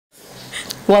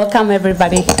Welcome,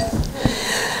 everybody.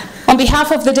 On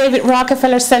behalf of the David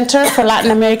Rockefeller Center for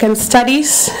Latin American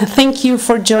Studies, thank you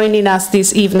for joining us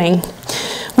this evening.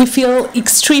 We feel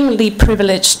extremely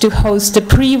privileged to host the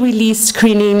pre-release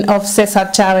screening of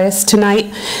César Chávez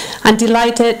tonight, and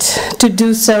delighted to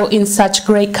do so in such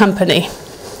great company.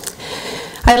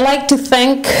 I'd like to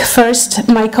thank first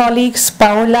my colleagues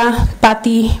Paola,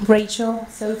 Patty, Rachel,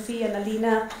 Sophie, and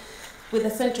Alina with the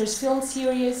Center's film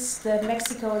series, the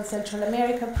Mexico and Central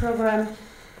America program,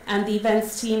 and the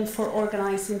events team for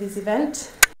organizing this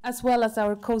event, as well as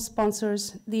our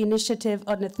co-sponsors, the Initiative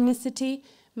on Ethnicity,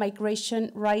 Migration,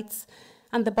 Rights,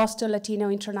 and the Boston Latino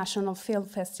International Film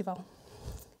Festival.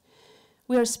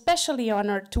 We are especially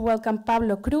honored to welcome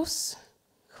Pablo Cruz,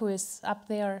 who is up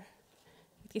there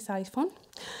with his iPhone,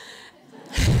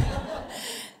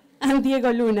 and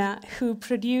Diego Luna, who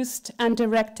produced and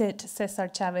directed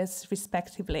César Chávez,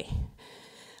 respectively.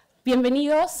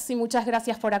 Bienvenidos y muchas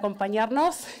gracias por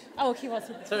acompañarnos. Oh, he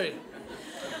wasn't. Sorry.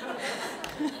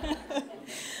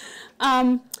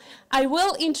 I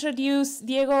will introduce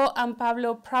Diego and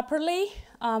Pablo properly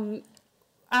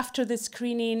after the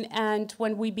screening and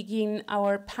when we begin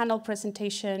our panel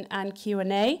presentation and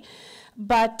Q&A.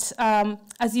 But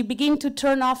as you begin to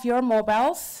turn off your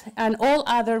mobiles and all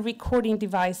other recording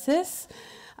devices,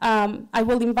 I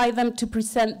will invite them to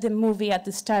present the movie at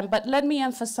this time. But let me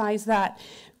emphasize that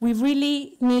we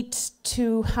really need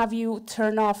to have you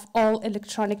turn off all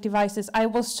electronic devices. I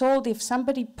was told if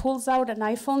somebody pulls out an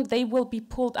iPhone, they will be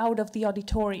pulled out of the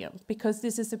auditorium because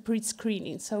this is a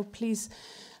pre-screening. So please,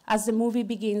 as the movie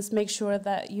begins, make sure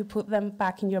that you put them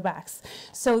back in your bags.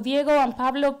 So Diego and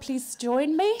Pablo, please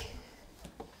join me.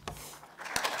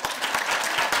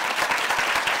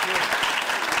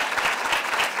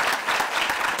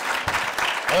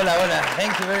 Hola, hola.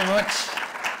 Thank you very much.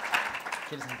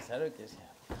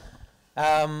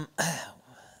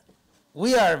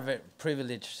 We are very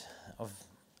privileged of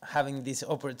having this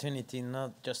opportunity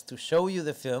not just to show you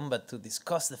the film, but to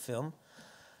discuss the film.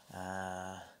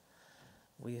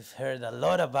 We've heard a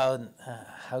lot about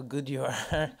how good you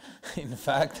are, in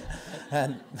fact,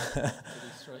 and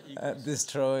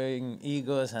destroying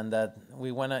egos, and that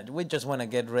we just wanna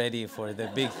get ready for the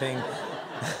big thing.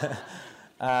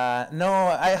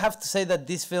 No, I have to say that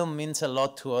this film means a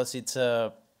lot to us. It's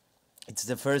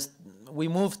the first. We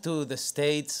moved to the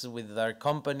States with our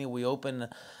company. We opened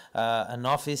an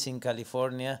office in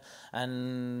California,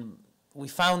 and we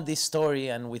found this story,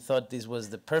 and we thought this was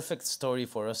the perfect story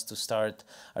for us to start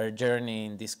our journey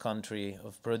in this country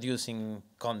of producing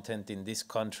content in this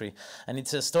country. And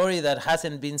it's a story that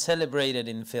hasn't been celebrated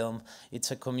in film.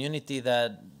 It's a community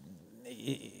that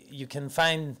you can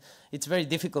find. It's very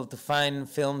difficult to find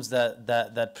films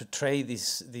that portray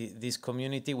this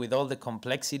community with all the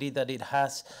complexity that it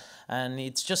has. And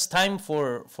it's just time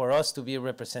for us to be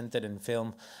represented in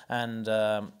film. And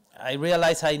I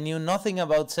realized I knew nothing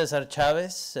about César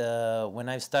Chávez when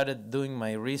I started doing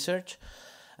my research.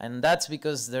 And that's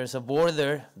because there's a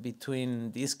border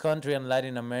between this country and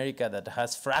Latin America that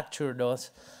has fractured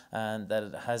us and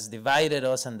that has divided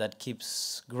us and that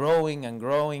keeps growing and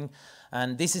growing.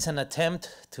 And this is an attempt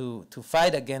to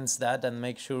fight against that and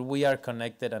make sure we are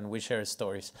connected and we share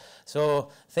stories. So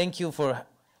thank you for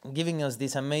giving us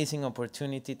this amazing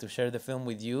opportunity to share the film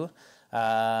with you.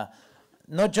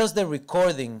 Not just the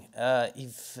recording.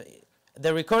 If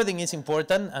the recording is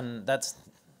important, and that's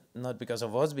not because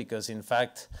of us, because in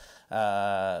fact,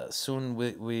 soon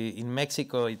we in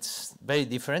Mexico, it's very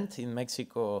different. In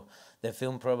Mexico, the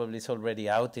film probably is already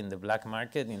out in the black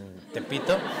market in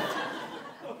Tepito.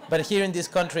 But here in this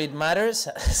country, it matters.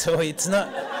 So it's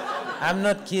not, I'm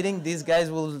not kidding. These guys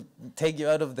will take you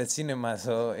out of the cinema.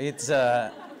 So it's,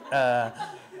 but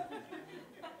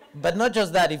not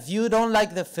just that. If you don't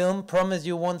like the film, promise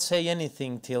you won't say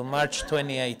anything till March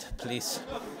 28th, please.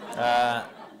 It's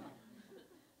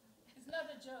not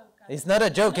a joke. It's not a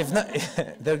joke. If not,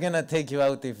 they're going to take you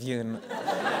out if you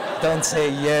don't say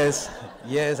yes,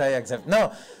 yes, I accept.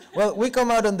 No. Well, we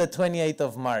come out on the 28th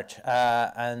of March,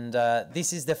 and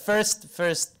this is the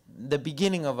the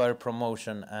beginning of our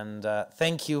promotion, and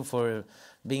thank you for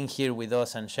being here with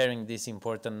us and sharing this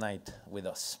important night with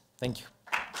us. Thank you.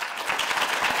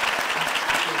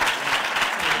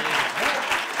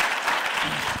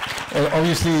 Well,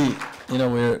 obviously, you know,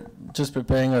 we're just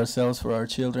preparing ourselves for our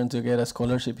children to get a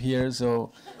scholarship here,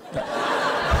 so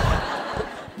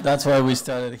that's why we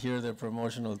started here the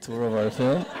promotional tour of our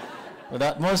film.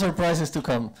 But more surprises to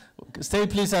come. Stay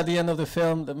please at the end of the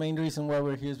film. The main reason why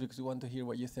we're here is because we want to hear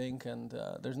what you think, and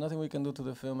there's nothing we can do to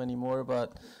the film anymore,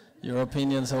 but your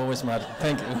opinions always matter.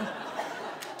 Thank you.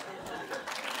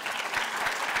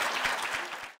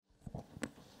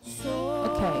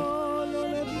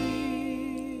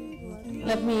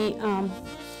 Let me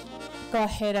go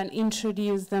ahead and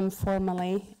introduce them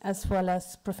formally, as well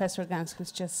as Professor Ganz,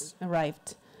 who's just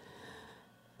arrived.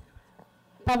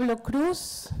 Pablo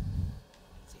Cruz,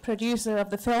 producer of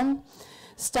the film,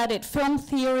 studied film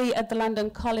theory at the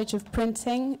London College of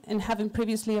Printing and having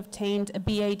previously obtained a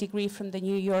BA degree from the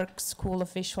New York School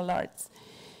of Visual Arts.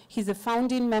 He's a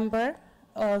founding member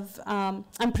of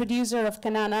and producer of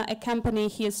Canana, a company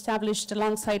he established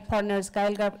alongside partners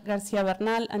Gael Garcia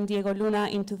Bernal and Diego Luna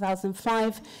in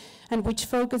 2005, and which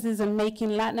focuses on making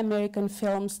Latin American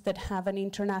films that have an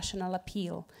international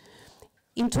appeal.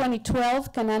 In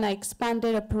 2012, Canana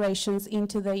expanded operations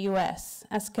into the US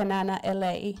as Canana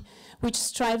LA, which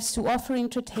strives to offer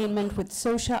entertainment with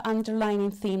social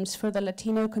underlying themes for the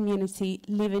Latino community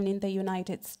living in the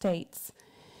United States.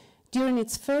 During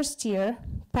its first year,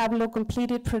 Pablo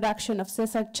completed production of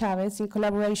César Chávez in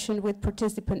collaboration with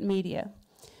Participant Media.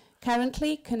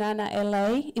 Currently, Canana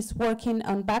LA is working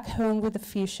on Back Home with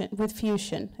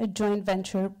Fusion, a joint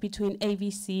venture between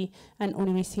ABC and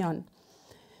Univision.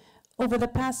 Over the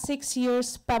past 6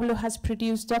 years, Pablo has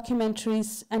produced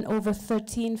documentaries and over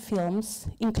 13 films,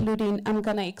 including I'm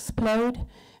Gonna Explode,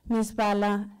 Miss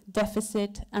Bala,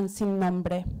 Deficit, and Sin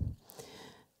Nombre.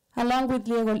 Along with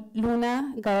Diego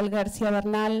Luna, Gael Garcia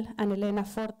Bernal, and Elena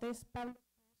Fortes, Pablo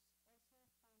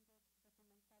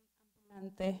also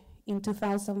founded in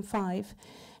 2005,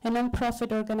 a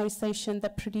non-profit organization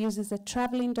that produces a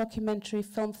traveling documentary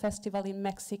film festival in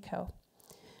Mexico.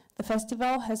 The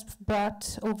festival has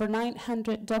brought over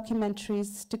 900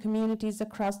 documentaries to communities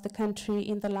across the country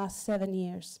in the last 7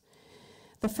 years.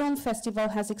 The film festival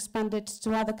has expanded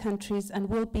to other countries and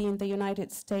will be in the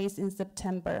United States in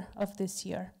September of this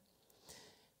year.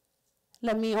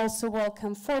 Let me also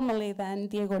welcome formally then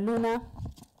Diego Luna,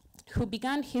 who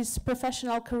began his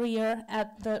professional career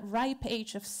at the ripe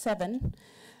age of 7,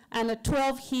 and at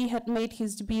 12 he had made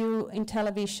his debut in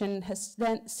television, has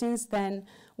since then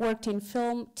worked in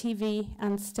film, TV,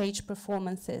 and stage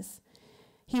performances.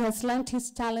 He has lent his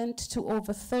talent to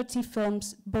over 30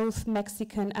 films, both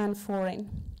Mexican and foreign.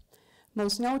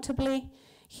 Most notably,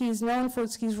 he is known for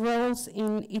his roles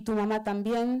in Y tu mamá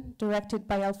también, directed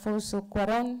by Alfonso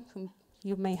Cuarón, whom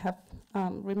you may have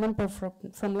remember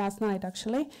from last night,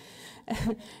 actually.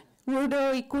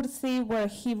 Rudo y Cursi, where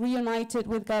he reunited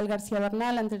with Gael Garcia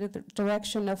Bernal under the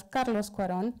direction of Carlos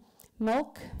Cuarón.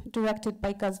 Milk, directed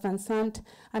by Gus Van Sant,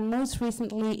 and most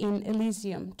recently in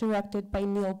Elysium, directed by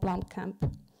Neil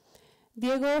Blomkamp.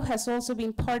 Diego has also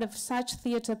been part of such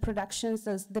theater productions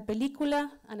as De Película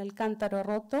and El Cántaro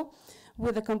Roto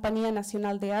with the Compañía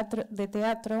Nacional de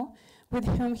Teatro, with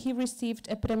whom he received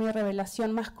a Premio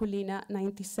Revelación Masculina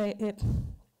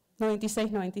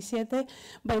 96-97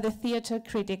 by the Theatre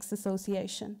Critics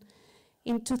Association.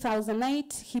 In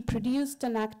 2008, he produced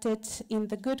and acted in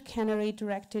The Good Canary,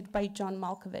 directed by John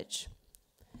Malkovich.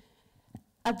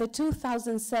 At the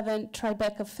 2007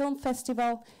 Tribeca Film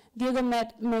Festival, Diego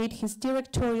made his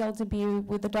directorial debut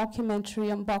with the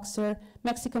documentary on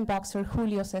Mexican boxer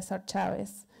Julio César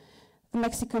Chávez. The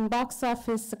Mexican box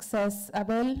office success,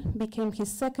 Abel, became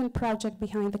his second project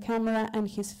behind the camera and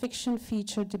his fiction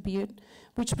feature debut,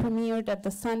 which premiered at the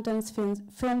Sundance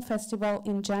Film Festival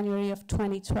in January of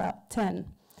 2010.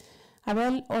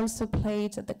 Abel also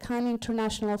played at the Cannes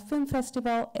International Film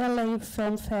Festival, LA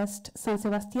Film Fest, San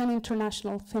Sebastián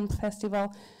International Film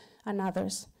Festival, and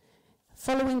others.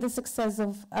 Following the success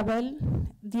of Abel,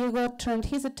 Diego turned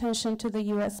his attention to the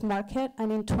US market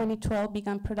and in 2012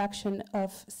 began production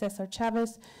of César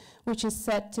Chávez, which is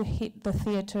set to hit the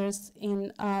theaters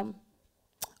on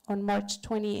March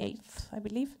 28th, I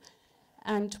believe,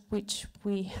 and which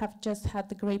we have just had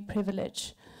the great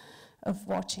privilege of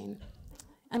watching.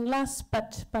 And last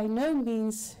but by no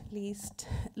means least,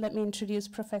 let me introduce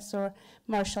Professor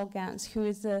Marshall Ganz, who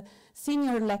is a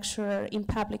senior lecturer in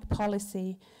public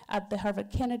policy at the Harvard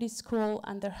Kennedy School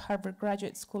and the Harvard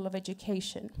Graduate School of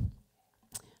Education,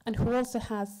 and who also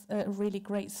has a really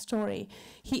great story.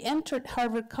 He entered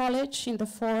Harvard College in the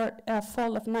fall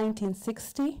of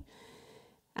 1960,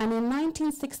 and in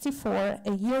 1964,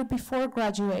 a year before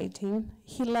graduating,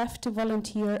 he left to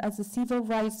volunteer as a civil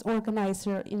rights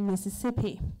organizer in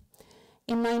Mississippi.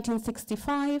 In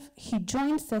 1965, he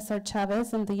joined César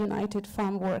Chávez and the United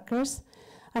Farm Workers,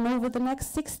 and over the next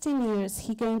 16 years,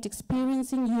 he gained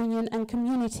experience in union and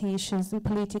community issues and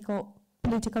political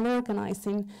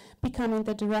organizing, becoming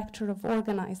the director of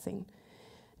organizing.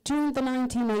 During the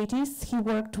 1980s, he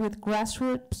worked with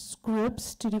grassroots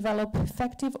groups to develop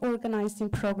effective organizing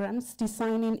programs,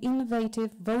 designing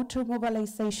innovative voter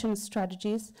mobilization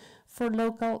strategies for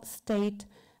local, state,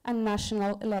 and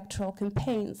national electoral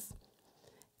campaigns.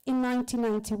 In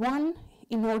 1991,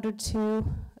 in order to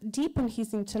deepen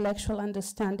his intellectual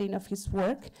understanding of his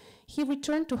work, he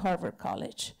returned to Harvard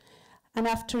College. And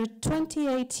after a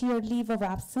 28-year leave of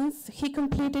absence, he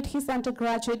completed his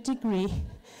undergraduate degree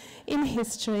in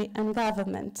history and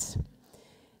government.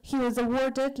 He was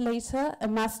awarded later a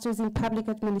master's in public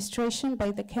administration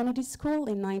by the Kennedy School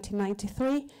in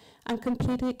 1993 and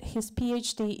completed his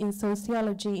PhD in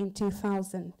sociology in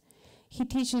 2000. He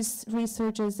teaches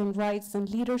researchers in rights and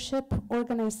leadership,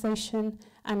 organization,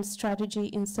 and strategy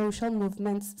in social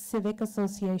movements, civic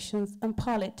associations, and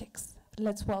politics.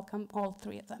 Let's welcome all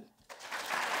three of them.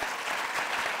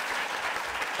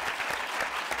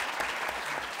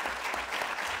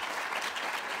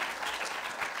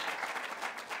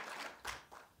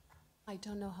 I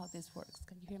don't know how this works.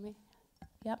 Can you hear me?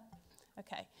 Yep.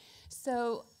 Okay.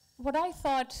 So what I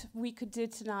thought we could do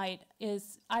tonight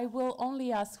is I will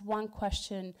only ask one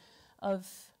question of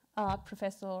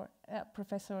Professor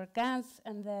Ganz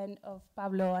and then of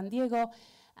Pablo and Diego,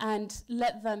 and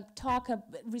let them talk,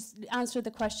 answer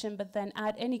the question, but then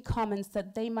add any comments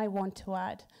that they might want to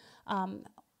add on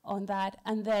that,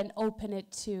 and then open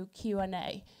it to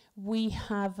Q&A. We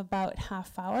have about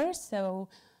half hour, so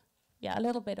yeah, a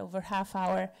little bit over half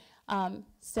hour.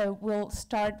 So we'll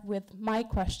start with my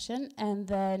question, and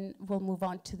then we'll move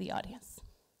on to the audience.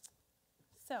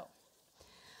 So,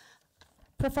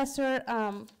 Professor,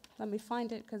 let me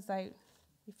find it, because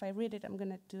if I read it, I'm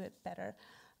going to do it better.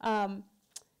 Can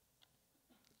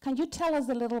you tell us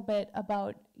a little bit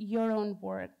about your own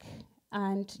work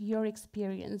and your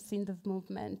experience in the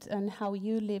movement, and how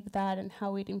you lived that and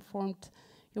how it informed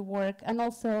your work, and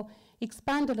also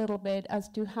expand a little bit as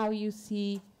to how you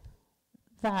see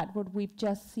that, what we've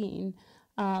just seen,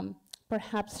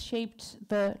 perhaps shaped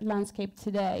the landscape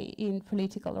today in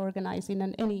political organizing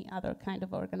and any other kind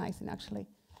of organizing, actually.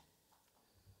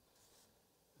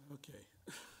 Okay.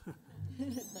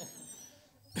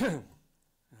 It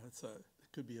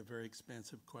could be a very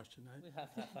expansive question. We have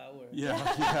half hour.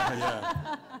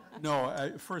 Yeah. No,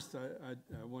 first I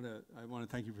want to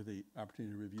thank you for the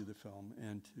opportunity to review the film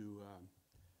and to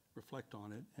reflect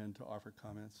on it and to offer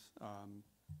comments.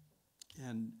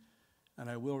 And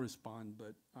I will respond,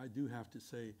 but I do have to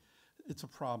say it's a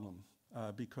problem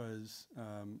because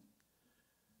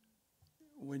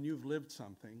when you've lived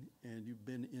something and you've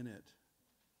been in it,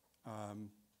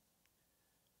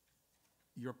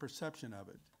 your perception of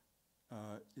it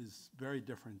is very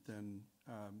different than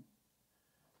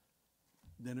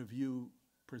a view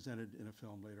presented in a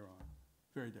film later on.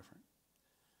 Very different.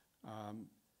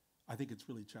 I think it's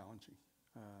really challenging,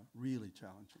 really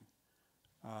challenging.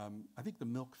 I think the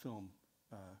Milk film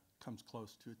comes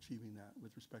close to achieving that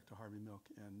with respect to Harvey Milk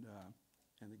and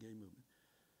the gay movement.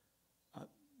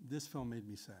 This film made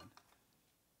me sad.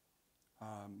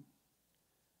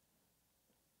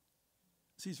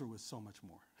 Cesar was so much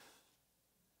more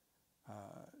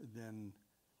than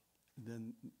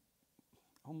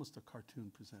almost a cartoon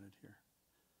presented here.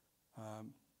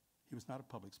 He was not a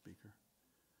public speaker.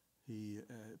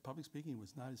 Public speaking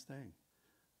was not his thing.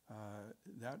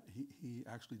 He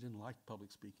actually didn't like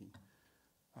public speaking.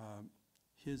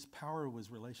 His power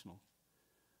was relational.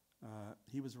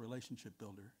 He was a relationship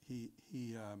builder.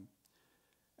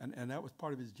 And that was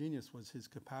part of his genius, was his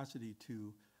capacity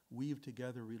to weave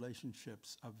together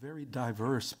relationships of very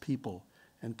diverse people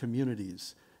and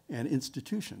communities and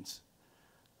institutions.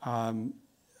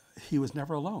 He was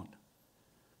never alone.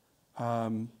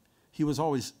 He was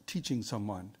always teaching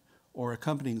someone or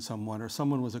accompanying someone, or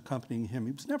someone was accompanying him.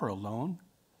 He was never alone.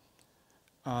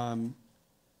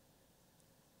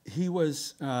 He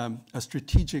was a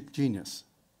strategic genius.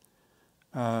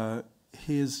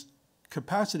 His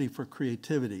capacity for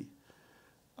creativity,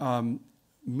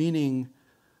 meaning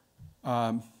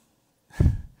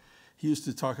he used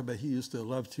to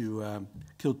love to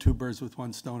kill two birds with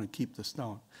one stone and keep the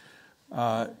stone.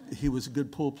 He was a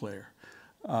good pool player.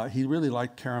 He really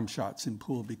liked carom shots in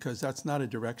pool because that's not a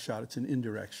direct shot, it's an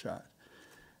indirect shot.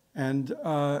 And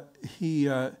he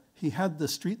had the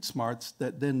street smarts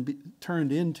that then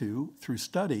turned into, through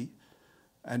study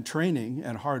and training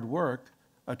and hard work,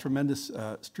 a tremendous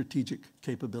strategic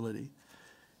capability.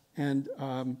 And,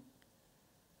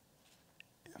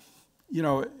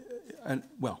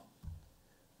 well,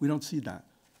 we don't see that.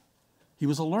 He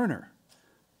was a learner.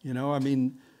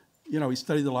 He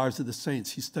studied the lives of the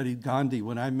saints. He studied Gandhi.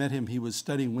 When I met him, he was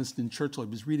studying Winston Churchill. He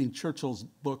was reading Churchill's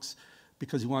books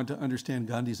because he wanted to understand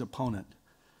Gandhi's opponent.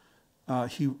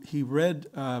 He read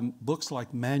books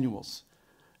like manuals,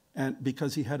 and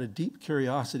because he had a deep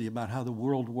curiosity about how the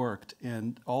world worked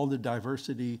and all the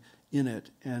diversity in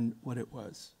it and what it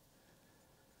was.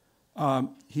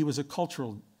 He was a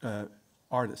cultural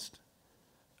artist.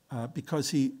 because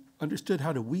he understood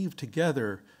how to weave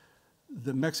together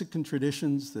the Mexican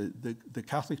traditions, the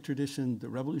Catholic tradition, the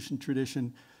revolution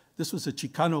tradition. This was a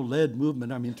Chicano-led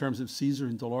movement. I mean, in terms of Cesar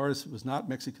and Dolores, it was not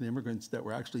Mexican immigrants that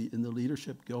were actually in the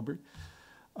leadership, Gilbert.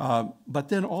 But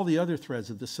then all the other threads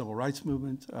of the civil rights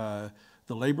movement, the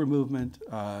labor movement,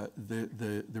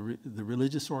 the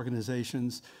religious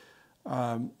organizations,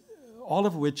 all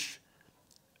of which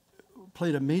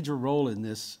played a major role in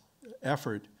this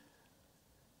effort,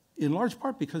 in large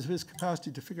part because of his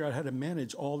capacity to figure out how to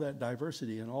manage all that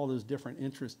diversity and all those different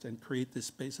interests and create this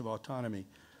space of autonomy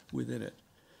within it.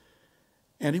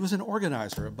 And he was an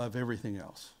organizer above everything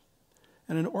else.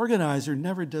 And an organizer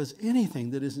never does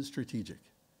anything that isn't strategic.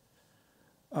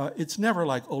 It's never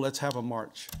like, oh, let's have a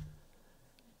march.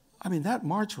 I mean, that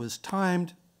march was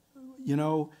timed, you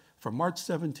know, from March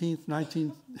 17th,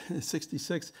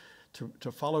 1966,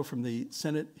 to follow from the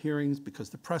Senate hearings because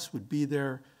the press would be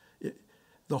there.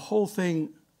 The whole thing,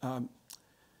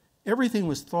 everything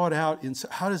was thought out in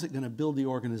how is it going to build the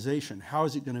organization? How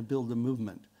is it going to build the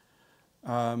movement?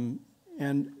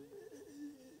 And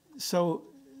so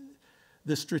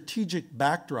the strategic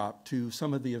backdrop to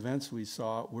some of the events we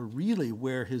saw were really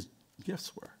where his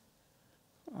gifts were.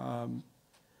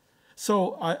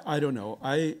 So I don't know.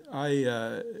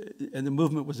 And the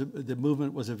movement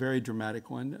was a very dramatic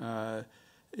one.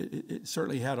 It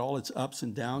certainly had all its ups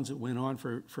and downs. It went on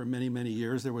for many, many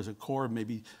years. There was a core of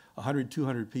maybe 100,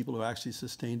 200 people who actually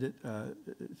sustained it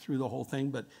through the whole thing,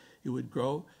 but it would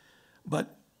grow.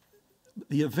 But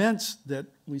the events that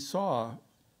we saw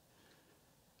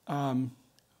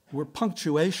were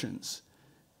punctuations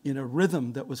in a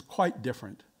rhythm that was quite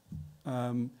different.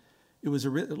 It was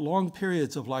long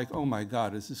periods of like, oh my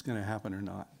God, is this going to happen or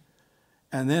not?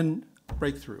 And then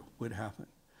breakthrough would happen.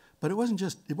 But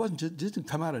it didn't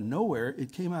come out of nowhere.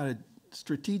 It came out of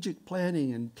strategic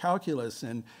planning and calculus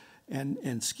and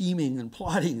scheming and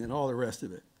plotting and all the rest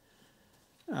of it.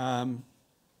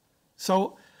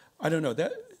 So I don't know,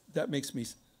 that makes me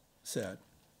sad.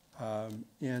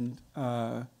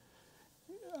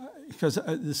 Because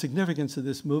the significance of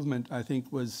this movement, I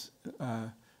think, was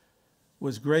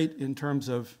great in terms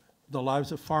of the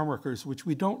lives of farm workers, which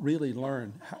we don't really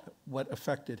learn what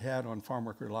effect it had on farm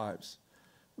worker lives.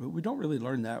 We don't really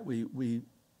learn that. We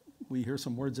hear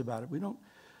some words about it. We don't.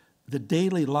 The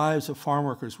daily lives of farm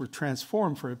workers were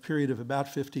transformed for a period of about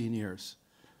 15 years.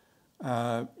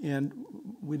 And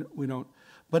we don't.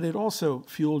 But it also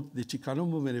fueled the Chicano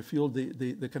movement. It fueled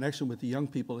the connection with the young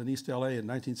people in East LA in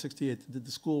 1968 that did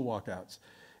the school walkouts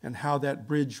and how that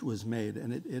bridge was made.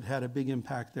 And it had a big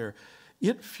impact there.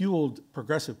 It fueled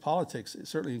progressive politics,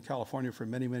 certainly in California for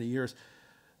many, many years,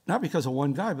 not because of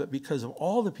one guy, but because of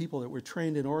all the people that were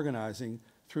trained in organizing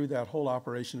through that whole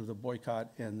operation of the boycott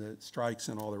and the strikes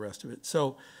and all the rest of it.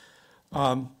 So,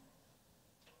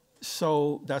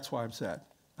 so that's why I'm sad,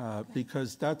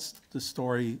 because that's the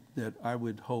story that I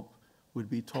would hope would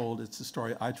be told. It's the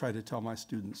story I try to tell my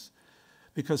students.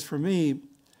 Because for me,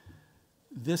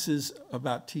 this is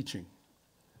about teaching.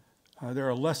 There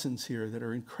are lessons here that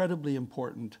are incredibly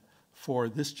important for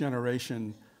this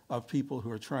generation of people who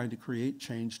are trying to create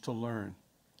change to learn.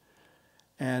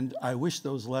 And I wish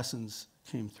those lessons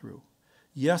came through.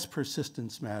 Yes,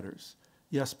 persistence matters.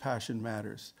 Yes, passion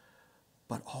matters.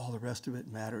 But all the rest of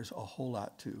it matters a whole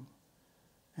lot too.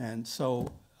 And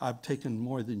so I've taken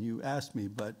more than you asked me,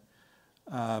 but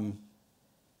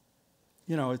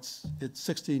you know, it's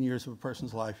 16 years of a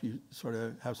person's life. You sort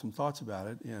of have some thoughts about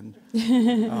it, and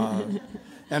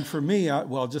for me,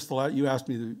 well, just a lot. You asked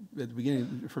me at the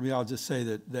beginning. For me, I'll just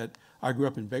say that I grew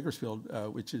up in Bakersfield,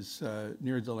 which is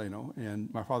near Delano,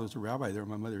 and my father was a rabbi there,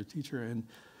 my mother a teacher, and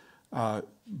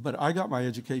but I got my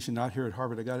education not here at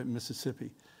Harvard. I got it in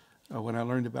Mississippi when I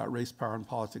learned about race, power, and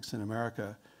politics in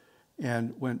America,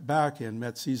 and went back and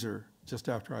met Cesar just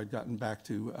after I'd gotten back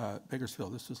to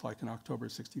Bakersfield. This was like in October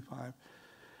 '65.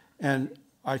 And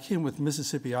I came with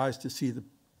Mississippi eyes to see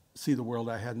the world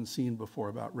I hadn't seen before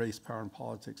about race, power, and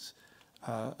politics.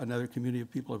 Another community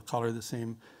of people of color, the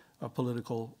same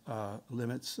political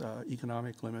limits,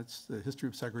 economic limits, the history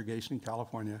of segregation in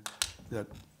California, that,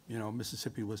 you know,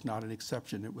 Mississippi was not an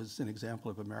exception. It was an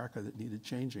example of America that needed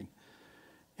changing.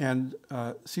 And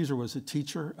Cesar was a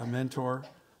teacher, a mentor,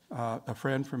 a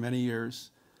friend for many years,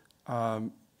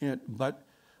 and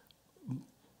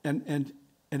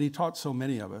he taught so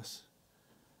many of us.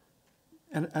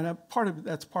 And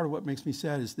that's part of what makes me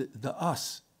sad is that the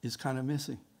us is kind of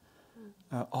missing.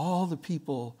 All the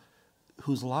people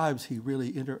whose lives he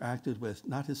really interacted with,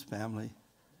 not his family.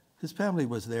 His family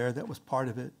was there, that was part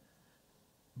of it.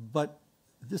 But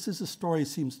this is a story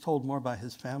seems told more by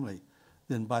his family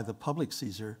than by the public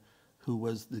Cesar who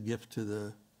was the gift to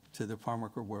the farm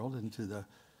worker world and to the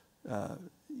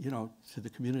to the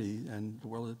community and the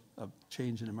world of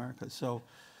change in America. So,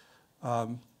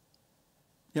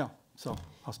 yeah. So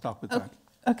I'll stop with that.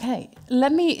 Okay,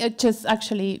 let me just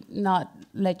actually not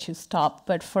let you stop,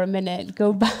 but for a minute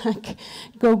go back.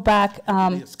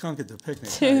 A skunk at the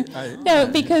picnic. No,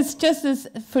 because just as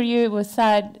for you it was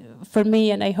sad, for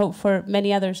me and I hope for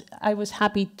many others, I was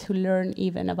happy to learn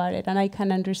even about it, and I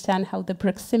can understand how the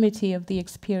proximity of the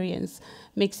experience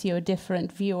makes you a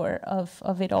different viewer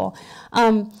of it all.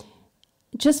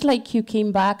 Just like you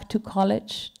came back to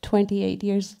college 28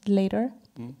 years later,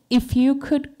 if you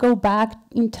could go back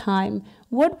in time,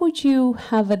 what would you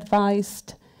have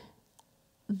advised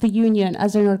the union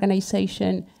as an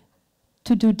organization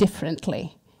to do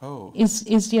differently? Oh.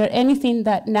 Is there anything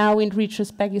that now in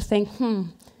retrospect you think,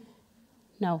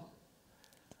 no?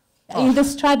 Oh. In the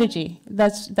strategy,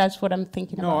 that's what I'm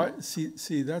thinking about. No,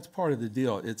 see, that's part of the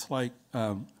deal. It's like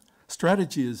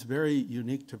strategy is very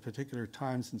unique to particular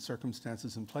times and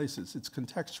circumstances and places. It's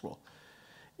contextual.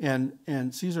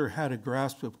 And Cesar had a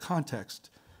grasp of context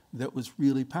that was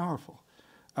really powerful.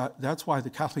 That's why the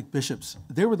Catholic bishops,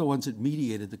 they were the ones that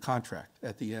mediated the contract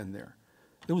at the end there.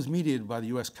 It was mediated by the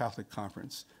U.S. Catholic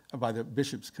Conference, by the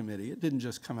Bishops' Committee. It didn't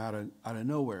just come out of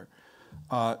nowhere.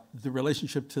 The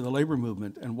relationship to the labor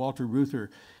movement and Walter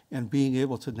Reuther and being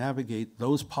able to navigate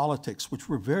those politics, which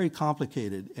were very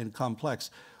complicated and complex,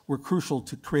 were crucial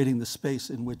to creating the space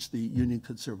in which the union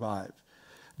could survive.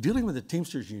 Dealing with the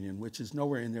Teamsters Union, which is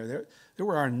nowhere in there, they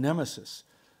were our nemesis.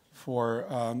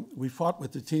 We fought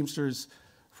with the Teamsters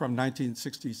from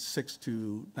 1966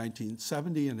 to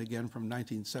 1970, and again from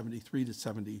 1973 to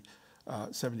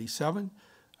 77.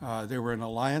 They were in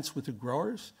alliance with the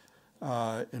growers,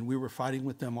 and we were fighting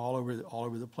with them all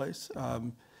over the place.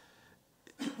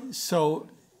 So,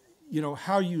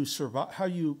 how you survive,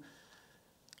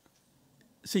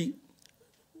 see,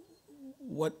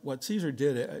 what Cesar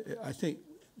did, I think,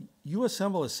 you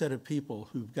assemble a set of people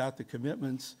who've got the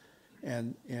commitments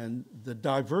and the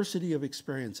diversity of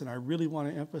experience, and I really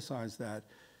want to emphasize that,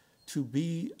 to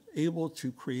be able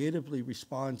to creatively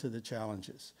respond to the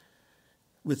challenges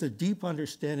with a deep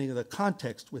understanding of the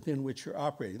context within which you're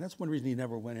operating. That's one reason he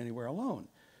never went anywhere alone.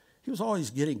 He was always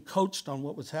getting coached on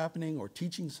what was happening or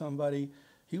teaching somebody.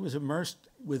 He was immersed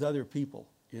with other people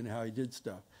in how he did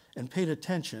stuff and paid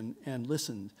attention and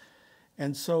listened.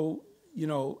 And so,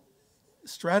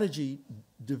 strategy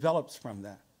develops from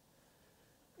that.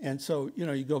 And so,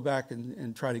 you go back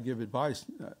and try to give advice.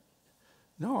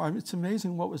 No, it's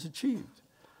amazing what was achieved.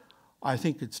 I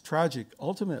think it's tragic,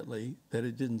 ultimately, that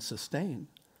it didn't sustain.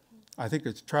 I think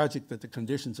it's tragic that the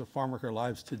conditions of farm worker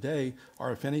lives today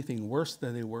are, if anything, worse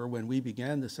than they were when we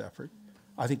began this effort.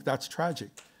 I think that's tragic.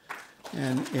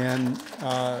 And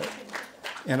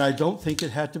I don't think it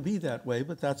had to be that way,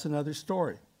 but that's another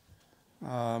story.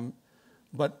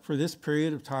 But for this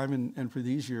period of time and for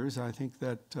these years, I think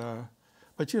that,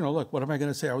 but look, what am I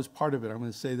going to say? I was part of it. I'm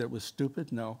going to say that it was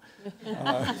stupid? No.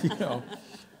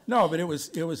 No, but it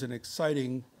was an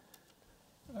exciting,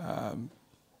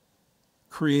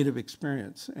 creative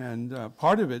experience. And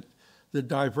part of it, the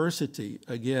diversity,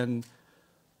 again,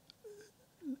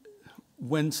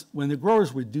 when the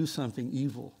growers would do something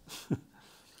evil,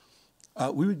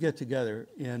 we would get together,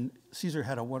 and Cesar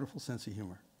had a wonderful sense of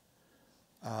humor.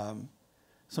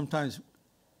 Sometimes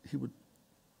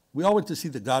we all went to see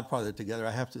The Godfather together,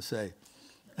 I have to say.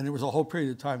 And there was a whole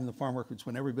period of time in the farm workers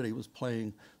when everybody was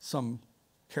playing some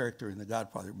character in the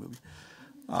Godfather movie.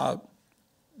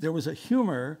 There was a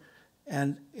humor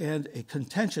and a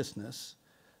contentiousness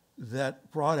that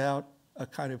brought out a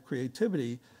kind of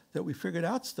creativity that we figured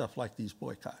out stuff like these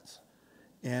boycotts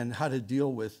and how to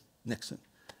deal with Nixon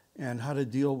and how to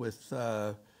deal with,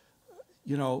 the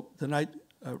night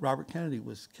Robert Kennedy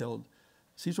was killed,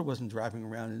 Cesar wasn't driving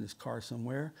around in his car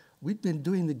somewhere. We'd been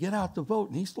doing the Get Out the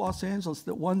Vote in East Los Angeles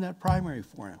that won that primary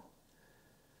for him.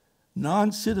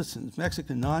 Non-citizens,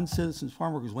 Mexican non-citizens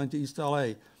farm workers went to East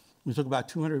LA. We took about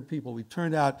 200 people. We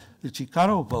turned out the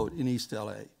Chicano vote in East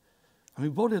LA. I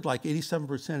mean, voted like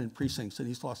 87% in precincts in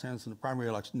East Los Angeles in the primary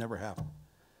election. Never happened.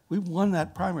 We won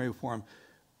that primary for him.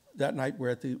 That night we're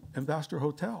at the Ambassador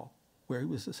Hotel where he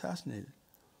was assassinated.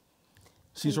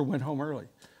 Cesar went home early.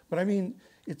 But I mean,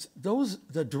 it's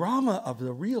the drama of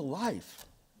the real life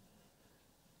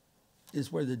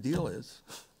is where the deal is.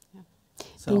 Yeah.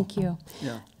 So, thank you.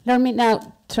 Yeah. Let me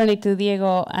now turn it to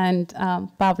Diego and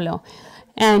Pablo.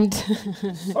 And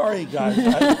sorry, guys.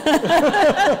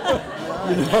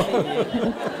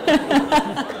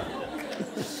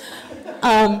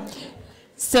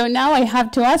 So now I have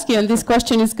to ask you, and this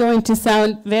question is going to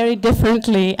sound very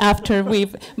differently after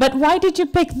we've, but why did you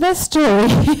pick this story?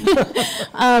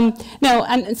 No,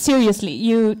 and seriously,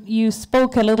 you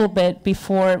spoke a little bit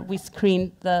before we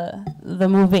screened the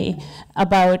movie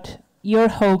about your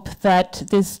hope that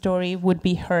this story would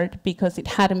be heard because it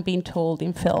hadn't been told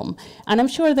in film. And I'm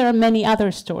sure there are many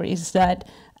other stories that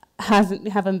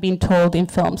haven't been told in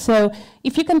film. So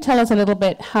if you can tell us a little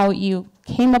bit how you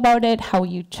came about it, how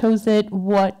you chose it,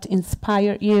 what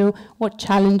inspired you, what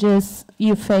challenges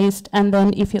you faced, and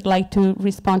then if you'd like to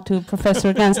respond to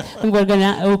Professor Ganz, and we're going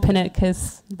to open it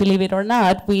because, believe it or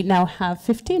not, we now have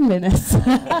 15 minutes.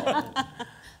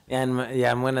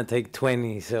 I'm going to take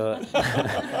 20, so...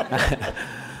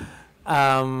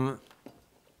 I'm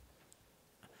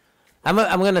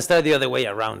going to start the other way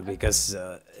around because...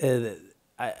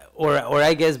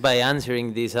 I guess by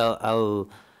answering this,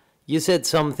 you said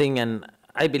something, and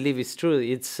I believe it's true.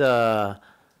 It sounds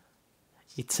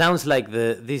like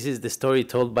this is the story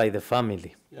told by the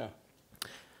family. Yeah.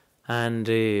 And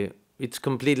it's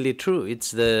completely true. It's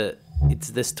the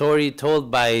story told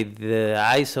by the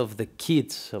eyes of the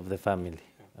kids of the family.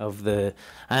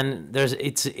 And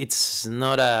it's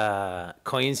not a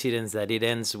coincidence that it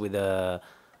ends with a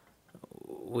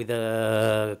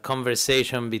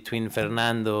conversation between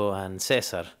Fernando and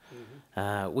Cesar,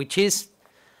 which is,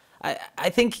 I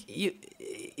think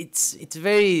it's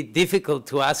very difficult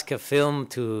to ask a film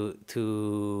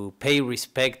to pay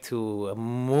respect to a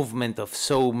movement of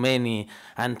so many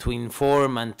and to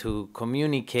inform and to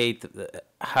communicate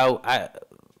how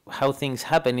things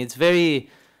happen. It's very,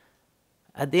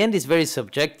 at the end, it's very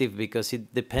subjective because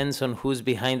it depends on who's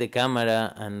behind the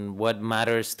camera and what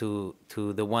matters to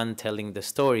the one telling the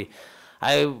story.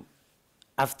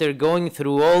 After going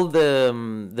through all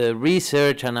the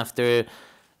research and after,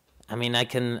 I mean, I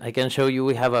can show you,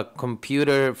 we have a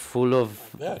computer full of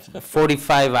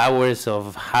 45 hours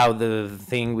of how the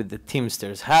thing with the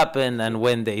Teamsters happened and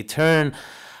when they turn.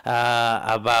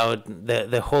 About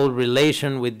the whole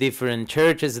relation with different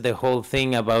churches, the whole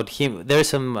thing about him. There's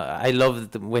some, I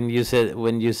loved when you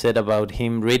said about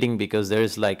him reading, because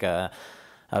there's like a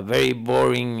very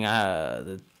boring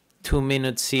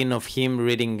 2-minute scene of him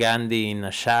reading Gandhi in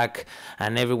a shack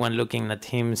and everyone looking at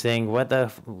him saying, what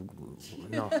the,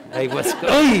 no, like what's,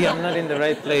 I'm not in the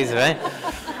right place, right?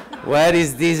 What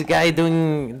is this guy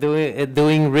doing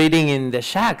reading in the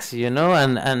shacks, you know?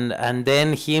 And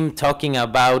then him talking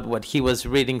about what he was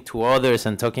reading to others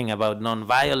and talking about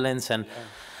nonviolence.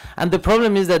 And the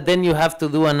problem is that then you have to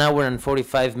do an hour and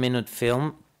 45-minute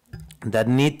film that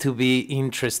need to be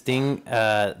interesting,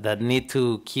 that need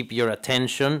to keep your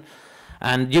attention.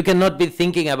 And you cannot be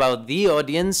thinking about the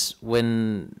audience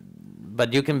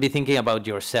but you can be thinking about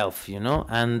yourself, you know?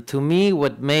 And to me,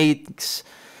 what makes,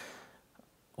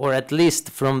 or at least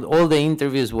from all the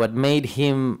interviews, what made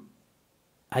him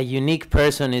a unique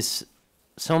person is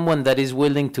someone that is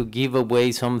willing to give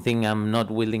away something I'm not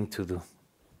willing to do,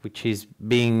 which is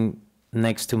being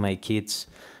next to my kids,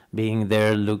 being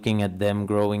there looking at them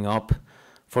growing up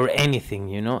for anything,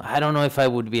 you know. I don't know if I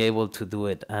would be able to do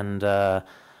it. And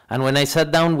when I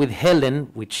sat down with Helen,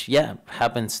 which, yeah,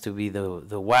 happens to be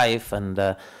the wife,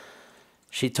 and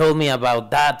she told me about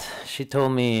that. She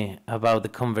told me about the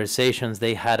conversations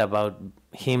they had about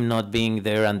him not being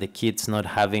there and the kids not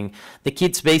having, the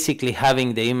kids basically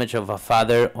having the image of a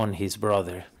father on his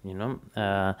brother, you know,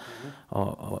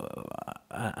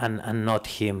 and not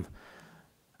him.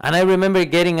 And I remember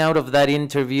getting out of that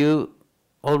interview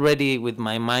already with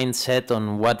my mind set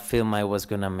on what film I was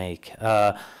gonna make.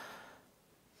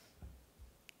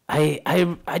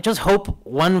 I just hope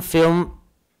one film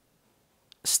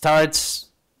starts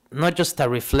not just a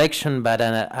reflection, but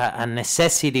a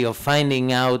necessity of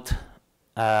finding out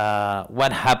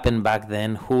what happened back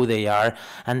then, who they are,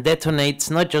 and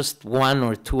detonates not just one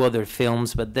or two other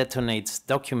films, but detonates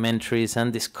documentaries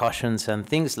and discussions and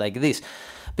things like this.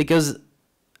 Because,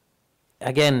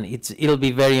 again, it'll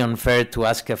be very unfair to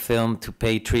ask a film to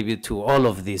pay tribute to all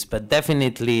of this, but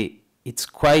definitely it's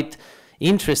quite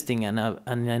interesting and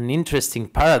an interesting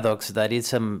paradox that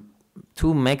it's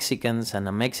two Mexicans and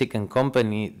a Mexican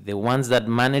company, the ones that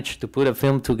managed to put a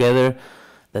film together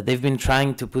that they've been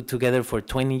trying to put together for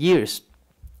 20 years.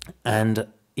 And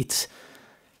it's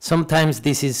sometimes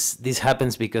this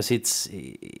happens because it's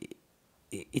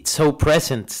so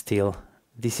present still.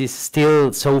 This is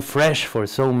still so fresh for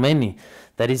so many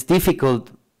that it's difficult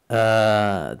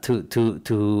to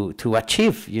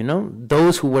achieve, you know.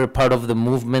 Those who were part of the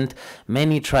movement,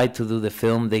 many tried to do the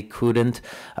film, they couldn't.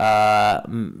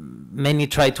 Many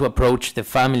tried to approach the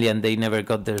family and they never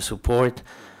got their support.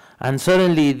 And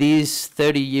suddenly these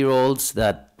 30-year-olds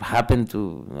that happen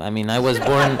to, I mean, I was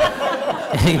born.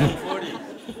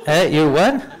 You're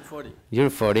what? I'm 40. You're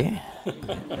 40.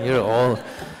 You're old.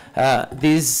 I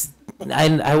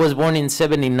was born in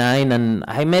 '79, and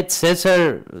I met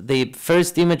César. The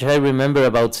first image I remember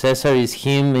about César is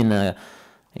him in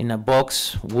a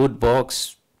box, wood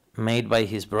box, made by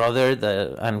his brother,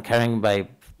 and carried by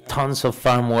tons of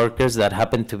farm workers that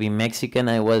happened to be Mexican.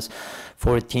 I was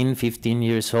 14, 15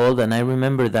 years old, and I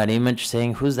remember that image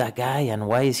saying, "Who's that guy, and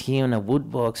why is he in a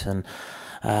wood box?"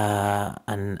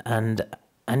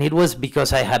 And it was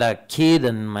because I had a kid,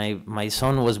 and my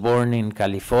son was born in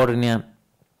California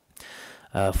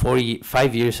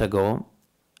 5 years ago.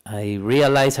 I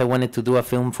realized I wanted to do a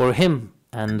film for him,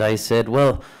 and I said,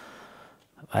 well,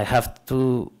 I have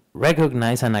to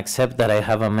recognize and accept that I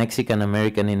have a Mexican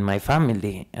American in my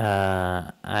family.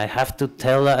 I have to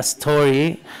tell a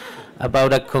story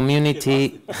about a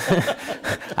community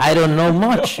I don't know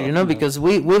much, you know, because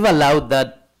we've allowed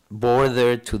that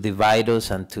border to divide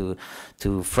us and to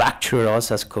fracture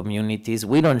us as communities.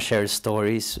 We don't share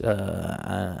stories.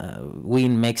 We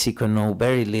in Mexico know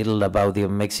very little about the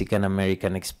Mexican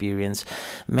American experience.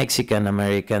 Mexican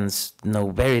Americans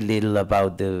know very little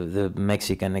about the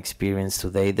Mexican experience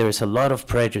today. There's a lot of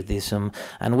prejudice, and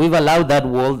we've allowed that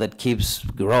wall that keeps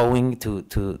growing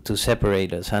to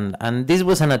separate us. And this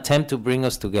was an attempt to bring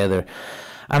us together.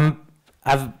 I've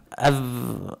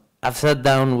sat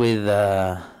down with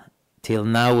till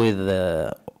now with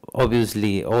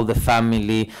obviously all the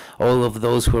family, all of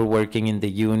those who are working in the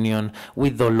union,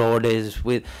 with Dolores,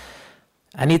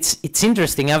 and it's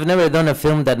interesting. I've never done a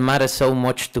film that matters so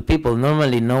much to people.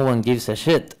 Normally, no one gives a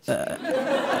shit.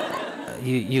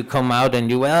 You come out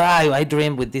and I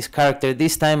dreamed with this character.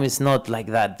 This time it's not like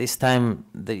that. This time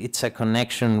it's a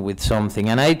connection with something.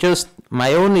 And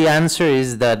my only answer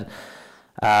is that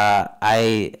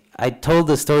I told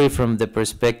the story from the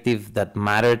perspective that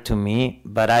mattered to me,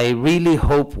 but I really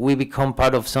hope we become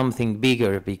part of something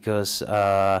bigger, because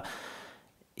to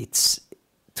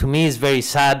me it's very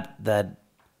sad that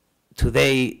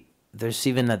today there's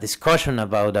even a discussion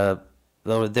about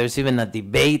or there's even a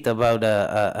debate about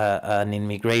an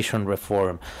immigration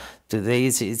reform. Today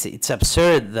it's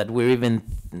absurd that we're even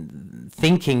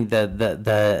thinking that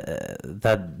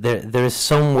there's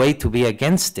some way to be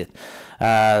against it.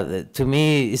 To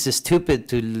me, it's stupid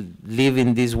to live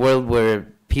in this world where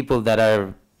people that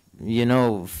are, you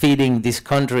know, feeding this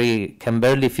country can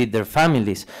barely feed their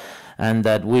families, and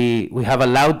that we have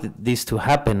allowed this to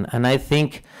happen. And I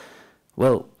think,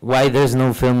 well, why there's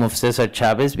no film of César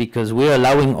Chávez? Because we're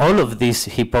allowing all of this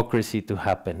hypocrisy to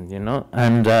happen, you know?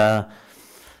 And I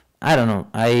don't know,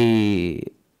 I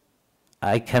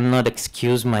cannot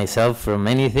excuse myself from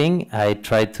anything. I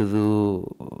tried to do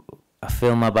a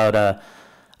film about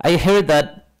I heard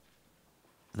that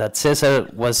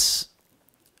César was,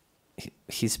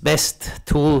 his best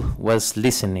tool was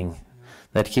listening,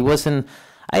 that he wasn't,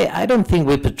 I don't think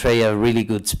we portray a really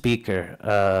good speaker.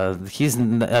 I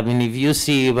mean, if you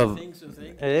see,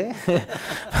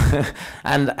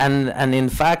 and in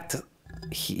fact,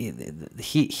 he's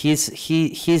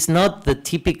not the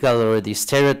typical or the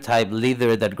stereotype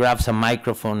leader that grabs a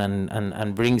microphone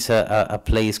and brings a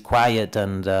place quiet,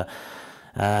 and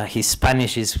his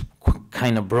Spanish is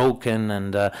kind of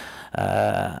broken,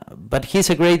 but he's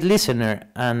a great listener.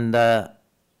 And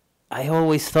I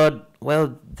always thought,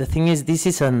 well, the thing is, this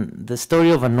is the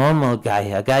story of a normal guy,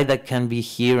 a guy that can be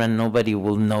here and nobody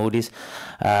will notice,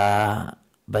 but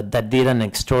that did an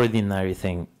extraordinary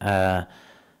thing,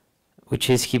 which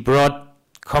is he brought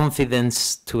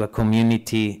confidence to a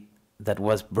community that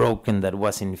was broken, that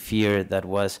was in fear, that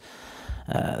was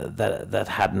that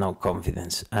had no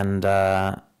confidence. And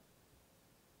I'm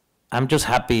just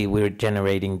happy we're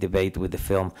generating debate with the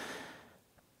film.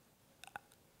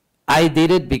 I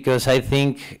did it because I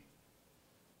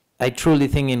truly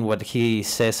think in what he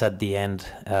says at the end.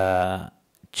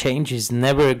 Change is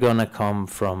never gonna come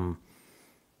from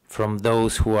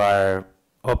those who are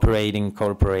operating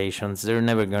corporations. They're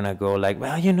never gonna go like,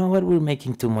 well, you know what, we're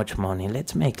making too much money,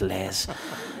 let's make less.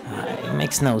 It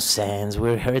makes no sense,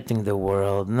 we're hurting the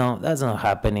world. No, that's not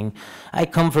happening. I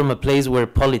come from a place where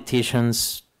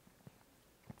politicians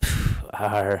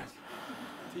are...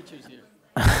 Teachers here.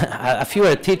 A few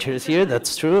are teachers here,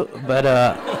 that's true, but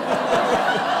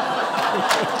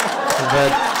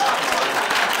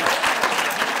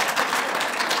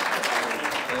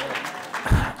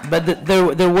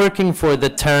they're working for the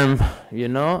term, you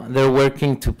know. They're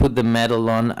working to put the medal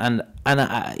on, and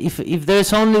if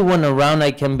there's only one around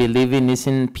I can believe in, is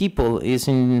in people, is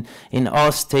in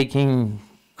us taking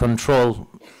control.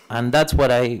 And that's why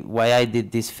I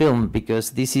did this film, because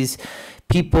this is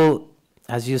people,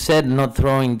 as you said, not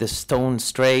throwing the stone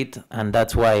straight, and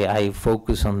that's why I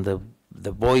focus on the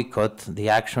boycott, the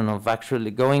action of actually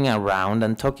going around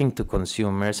and talking to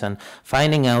consumers and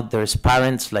finding out there's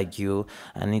parents like you,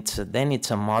 and then it's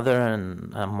a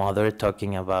mother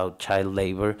talking about child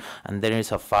labor, and there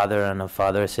is a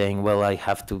father saying, well, I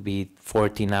have to be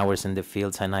 14 hours in the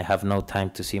fields and I have no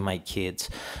time to see my kids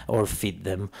or feed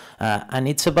them. And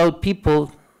it's about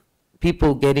people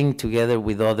getting together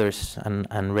with others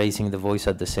and raising the voice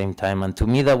at the same time. And to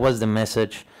me, that was the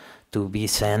message to be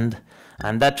sent.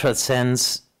 And that transcends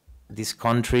this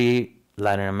country,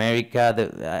 Latin America,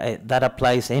 that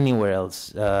applies anywhere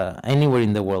else, anywhere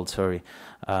in the world, sorry.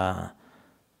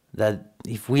 That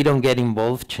if we don't get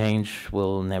involved, change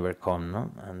will never come,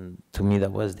 no? And to me,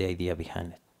 that was the idea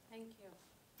behind it. Thank you.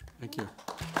 Thank you.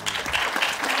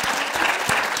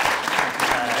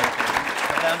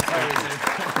 I'm sorry, sir.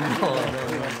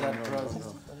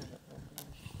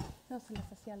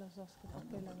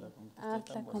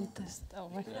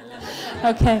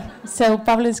 Okay, so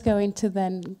Pablo is going to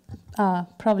then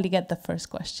probably get the first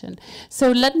question.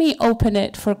 So let me open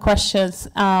it for questions.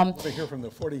 Let me hear from the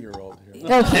 40-year-old here.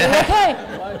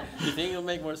 Okay. You think it'll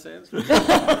make more sense?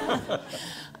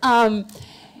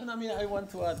 I mean, I want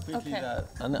to add quickly that,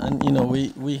 and you know,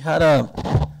 we had a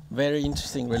very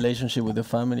interesting relationship with the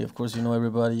family. Of course, you know,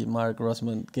 everybody, Mark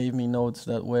Rossman gave me notes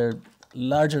that were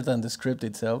larger than the script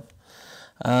itself.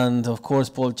 And of course,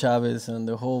 Paul Chavez and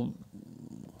the whole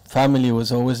family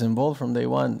was always involved from day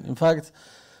one. In fact,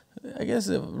 I guess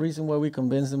the reason why we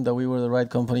convinced them that we were the right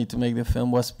company to make the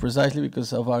film was precisely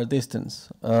because of our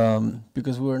distance.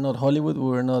 Because we were not Hollywood,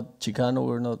 we were not Chicano,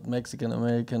 we were not Mexican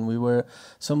American, we were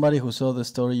somebody who saw the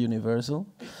story universal.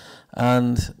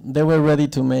 And they were ready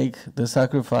to make the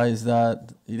sacrifice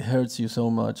that it hurts you so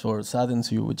much or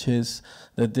saddens you, which is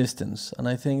the distance. And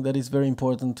I think that it's very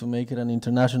important to make it an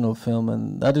international film,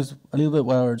 and that is a little bit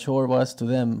what our chore was to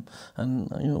them, and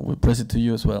you know, we press it to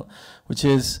you as well, which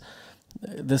is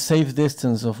the safe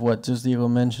distance of what just Diego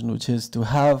mentioned, which is to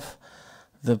have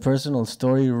the personal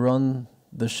story run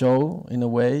the show in a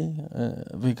way,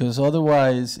 because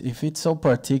otherwise, if it's so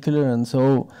particular and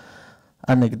so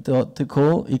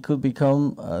anecdotal, it could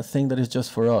become a thing that is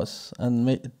just for us,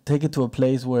 and take it to a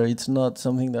place where it's not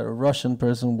something that a Russian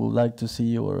person would like to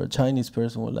see or a Chinese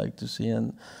person would like to see.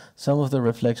 And some of the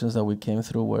reflections that we came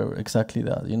through were exactly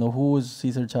that. You know, who was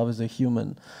César Chávez the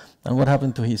human, and what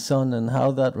happened to his son, and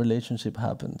how that relationship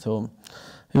happened. So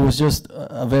it was just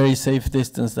a very safe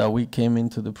distance that we came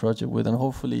into the project with, and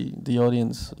hopefully the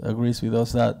audience agrees with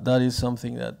us that that is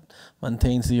something that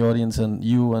maintains the audience and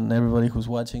you and everybody who's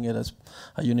watching it as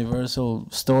a universal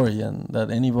story, and that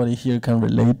anybody here can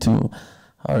relate to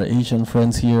our Asian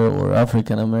friends here, or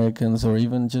African Americans, or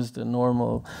even just a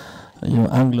normal, you know,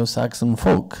 Anglo-Saxon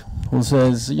folk who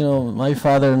says, you know, my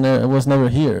father was never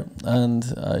here, and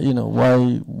you know,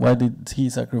 why did he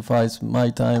sacrifice my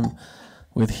time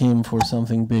with him for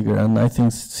something bigger? And I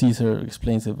think César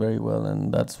explains it very well,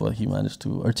 and that's what he managed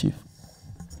to achieve.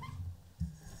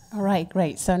 All right,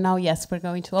 great. So now, yes, we're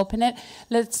going to open it.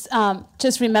 Let's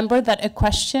just remember that a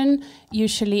question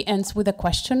usually ends with a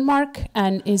question mark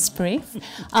and is brief.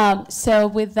 So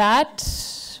with that,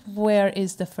 where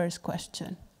is the first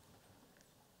question?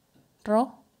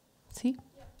 Ro? See?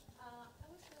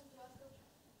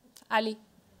 Ali.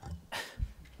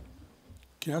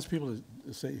 Can you ask people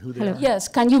to say who they are? Yes,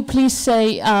 can you please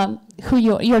say who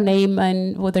your name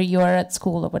and whether you are at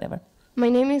school or whatever? My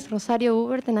name is Rosario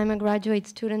Hubert, and I'm a graduate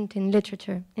student in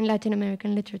literature, in Latin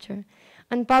American literature.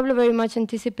 And Pablo very much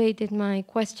anticipated my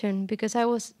question, because I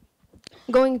was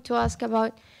going to ask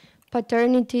about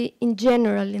paternity in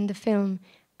general in the film,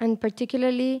 and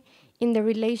particularly in the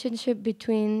relationship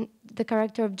between the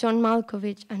character of John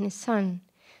Malkovich and his son.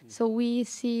 So we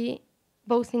see,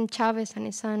 both in Chavez and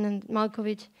his son and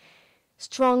Malkovich,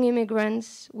 strong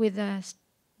immigrants with a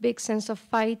big sense of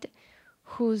fight,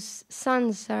 whose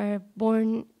sons are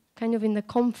born kind of in the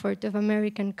comfort of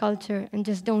American culture and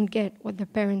just don't get what their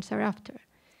parents are after.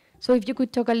 So if you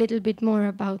could talk a little bit more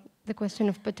about the question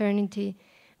of paternity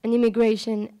and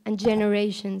immigration and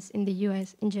generations in the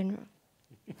US in general.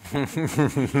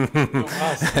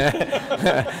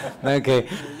 Okay.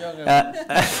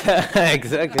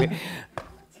 Exactly.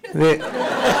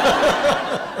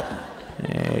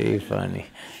 Very funny.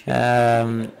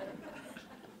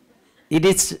 It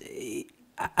is,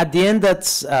 at the end,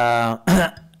 that's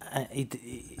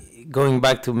going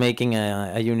back to making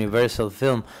a universal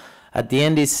film. At the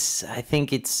end, I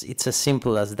think it's as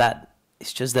simple as that.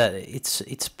 It's just that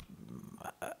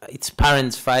it's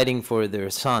parents fighting for their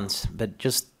sons, but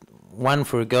just one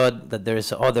forgot that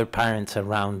there's other parents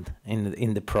around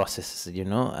in the process, you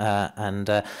know,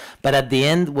 but at the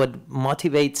end, what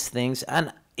motivates things,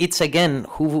 and it's again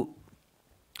who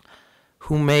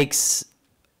makes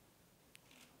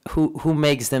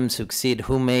them succeed,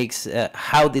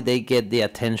 how did they get the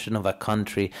attention of a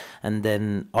country and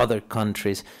then other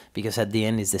countries, because at the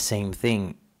end it's the same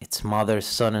thing. It's mothers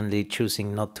suddenly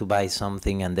choosing not to buy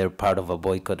something and they're part of a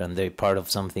boycott and they're part of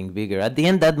something bigger. At the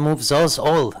end, that moves us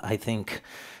all, I think.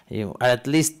 At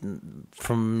least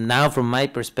from my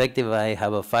perspective, I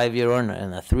have a 5-year-old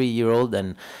and a 3-year-old,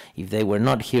 and if they were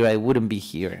not here, I wouldn't be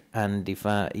here. And if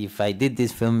I did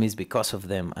this film, it's because of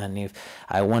them. And if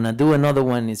I want to do another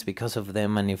one, it's because of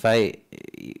them. And if I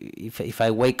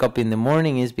wake up in the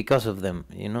morning, it's because of them.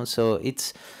 You know, so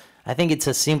I think it's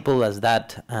as simple as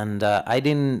that. And I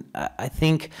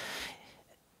think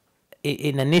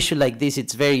in an issue like this,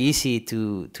 it's very easy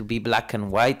to be black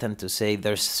and white and to say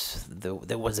there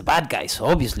was a bad guy. So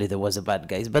obviously there was a bad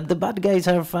guys, but the bad guys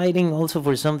are fighting also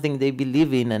for something they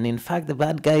believe in. And in fact, the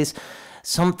bad guys,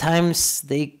 sometimes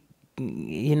they,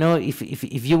 you know,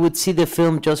 if you would see the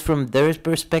film just from their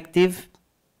perspective,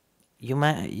 you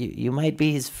might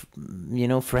be you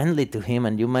know, friendly to him,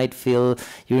 and you might feel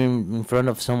you're in front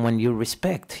of someone you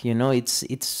respect. You know, it's.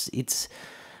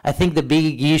 I think the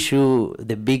big issue,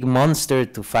 the big monster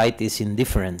to fight is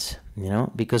indifference. You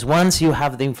know, because once you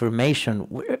have the information,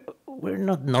 we're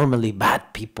not normally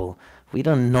bad people. We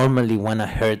don't normally want to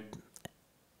hurt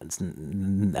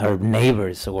our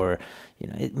neighbors, or, you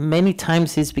know, many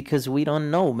times it's because we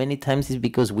don't know. Many times it's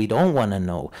because we don't want to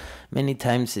know. Many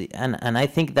times, and I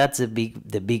think that's the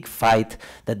big fight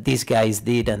that these guys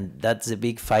did, and that's the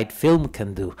big fight film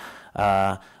can do,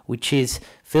 which is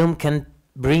film can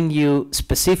bring you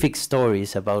specific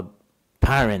stories about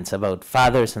parents, about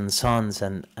fathers and sons,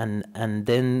 and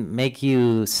then make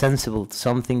you sensible to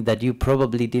something that you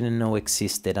probably didn't know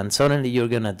existed, and suddenly you're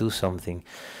gonna do something,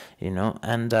 you know,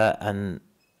 and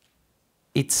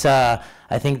it's I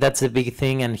think that's a big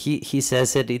thing, and he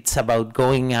says it's about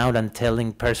going out and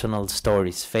telling personal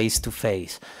stories face to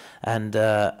face, and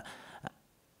to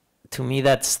me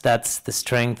that's the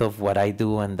strength of what I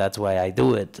do, and that's why I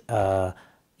do it.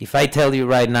 If I tell you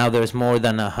right now there's more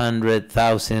than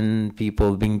 100,000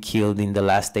 people being killed in the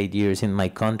last 8 years in my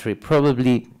country,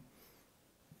 probably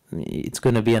it's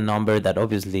going to be a number that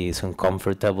obviously is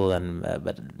uncomfortable, and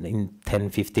but in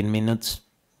 10, 15 minutes,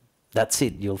 that's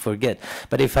it, you'll forget.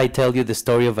 But if I tell you the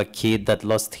story of a kid that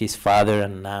lost his father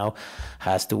and now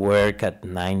has to work at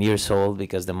 9 years old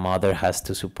because the mother has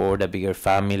to support a bigger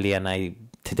family, and I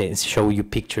today show you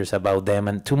pictures about them,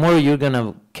 and tomorrow you're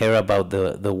gonna care about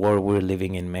the war we're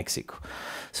living in Mexico.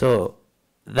 So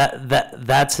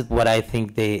that's what I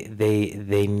think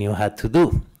they knew how to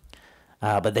do,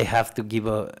 but they have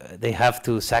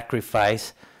to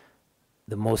sacrifice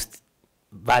the most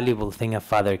valuable thing a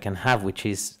father can have, which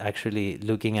is actually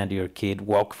looking at your kid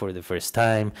walk for the first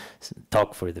time,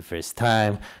 talk for the first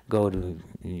time, go to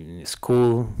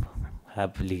school,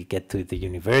 happily get to the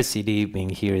university, being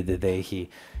here the day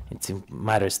it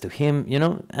matters to him, you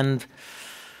know, and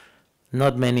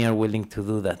not many are willing to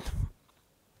do that.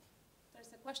 There's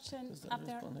a question up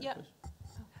there. Yeah.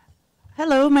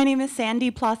 Hello, my name is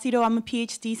Sandy Placido. I'm a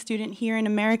PhD student here in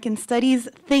American Studies.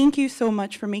 Thank you so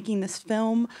much for making this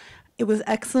film. It was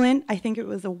excellent. I think it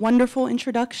was a wonderful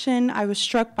introduction. I was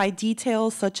struck by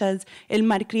details such as El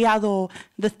Malcriado,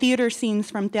 the theater scenes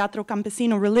from Teatro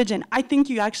Campesino, religion. I think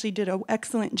you actually did an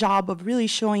excellent job of really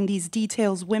showing these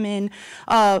details, women,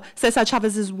 César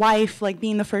Chávez's wife, like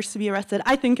being the first to be arrested.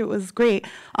 I think it was great.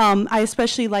 I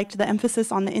especially liked the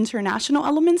emphasis on the international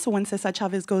elements, so when César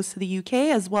Chávez goes to the UK,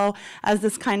 as well as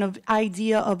this kind of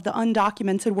idea of the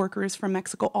undocumented workers from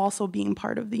Mexico also being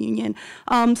part of the union.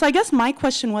 So I guess my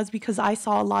question was, because I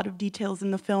saw a lot of details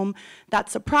in the film that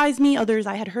surprised me, others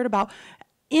I had heard about.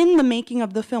 In the making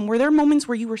of the film, were there moments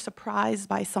where you were surprised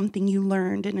by something you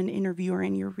learned in an interview or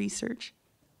in your research?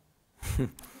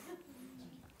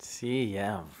 See,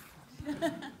 yeah,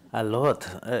 a lot.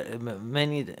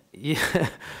 Many,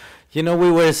 you know,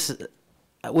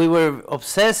 we were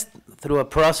obsessed through a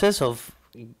process of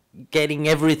getting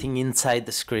everything inside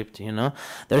the script, you know.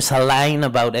 There's a line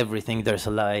about everything. There's a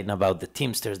line about the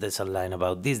Teamsters. There's a line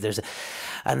about this.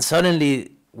 And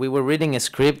suddenly we were reading a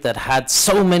script that had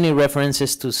so many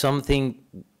references to something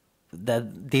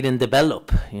that didn't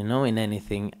develop, you know, in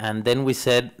anything. And then we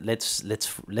said,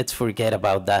 let's forget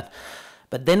about that.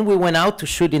 But then we went out to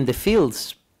shoot in the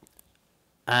fields,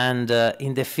 and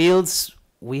in the fields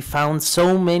we found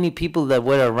so many people that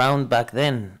were around back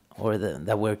then, or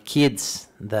that were kids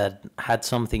that had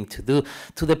something to do,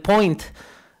 to the point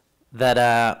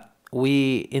that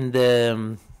we in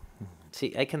the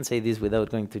see, I can say this without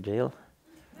going to jail.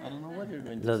 I don't know what you're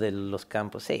going to Lo de los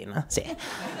campos, sí, ¿no? Sí.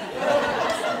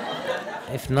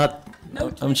 If not,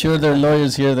 I'm sure there are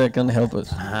lawyers here that can help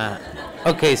us.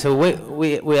 okay, so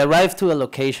we arrived to a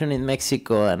location in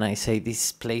Mexico, and I say,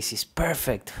 this place is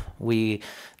perfect.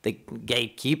 The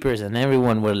gatekeepers and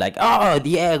everyone were like, oh,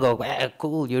 Diego, well,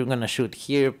 cool, you're going to shoot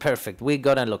here, perfect. We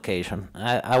got a location.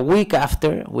 A week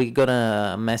after, we got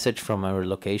a message from our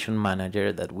location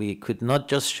manager that we could not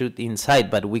just shoot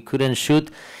inside, but we couldn't shoot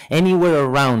anywhere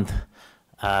around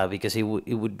because it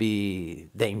would be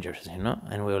dangerous, you know?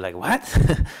 And we were like, what?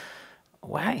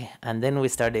 Why? And then we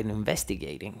started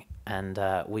investigating, and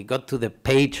we got to the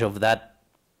page of that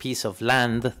piece of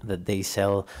land that they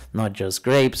sell not just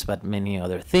grapes but many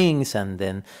other things. And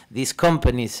then this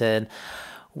company said,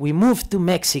 we moved to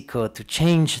Mexico to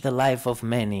change the life of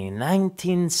many.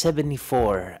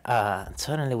 1974.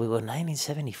 Suddenly we go,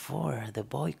 1974, the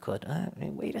boycott.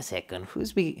 Wait a second,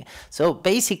 so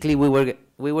basically we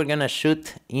were gonna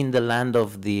shoot in the land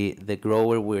of the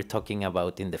grower we're talking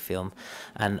about in the film,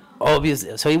 and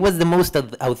obviously, so it was the most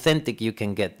authentic you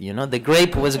can get. You know, the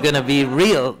grape was gonna be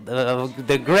real,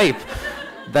 the grape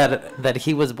that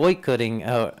he was boycotting,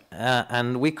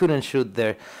 and we couldn't shoot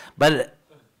there, but.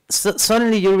 So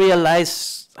suddenly you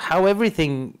realize how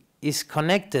everything is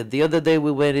connected. The other day we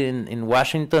were in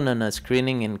Washington on a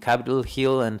screening in Capitol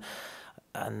Hill, and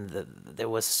there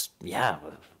was,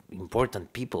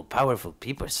 important people, powerful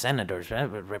people, senators, right,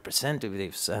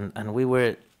 representatives, and we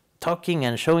were talking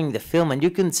and showing the film, and you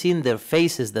can see in their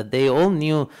faces that they all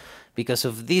knew because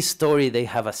of this story they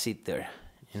have a seat there,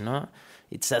 you know?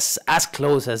 It's as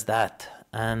close as that.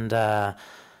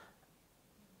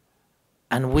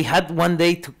 And we had one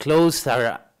day to close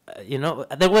our,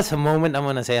 there was a moment, I'm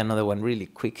going to say another one really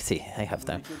quick. See, I have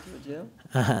time.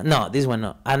 No, this one,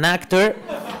 no. An actor,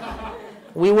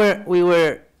 we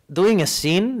were doing a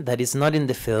scene that is not in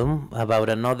the film about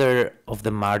another of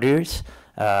the martyrs.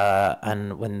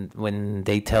 And when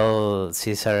they tell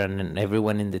Cesar and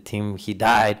everyone in the team he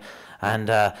died. And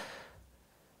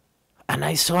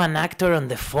I saw an actor on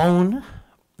the phone.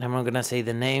 I'm not going to say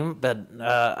the name, but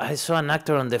I saw an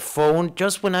actor on the phone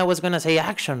just when I was going to say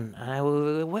action. And I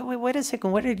wait a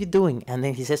second, what are you doing? And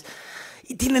then he says,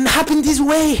 it didn't happen this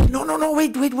way. No,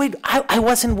 wait. I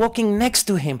wasn't walking next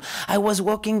to him. I was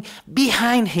walking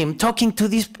behind him, talking to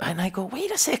this. And I go,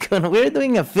 wait a second, we're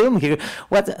doing a film here.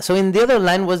 What? So in the other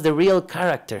line was the real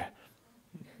character.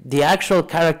 The actual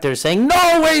character saying,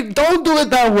 no, wait, don't do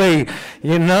it that way.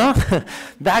 You know?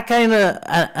 That kind of...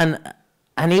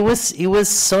 And it was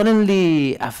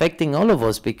suddenly affecting all of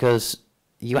us, because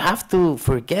you have to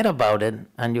forget about it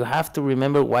and you have to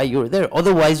remember why you're there.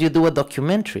 Otherwise, you do a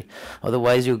documentary.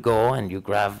 Otherwise, you go and you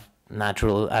grab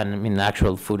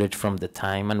actual footage from the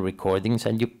time and recordings,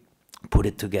 and you put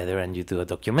it together and you do a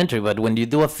documentary. But when you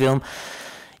do a film,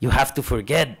 you have to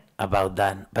forget about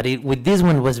that. But with this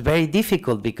one, it was very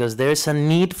difficult because there's a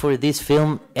need for this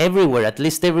film everywhere, at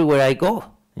least everywhere I go.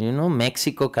 You know,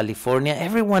 Mexico, California,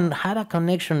 everyone had a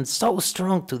connection so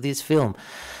strong to this film.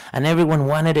 And everyone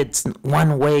wanted it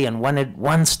one way and wanted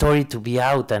one story to be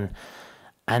out. And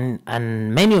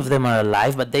many of them are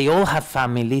alive, but they all have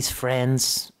families,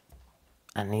 friends.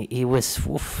 And it was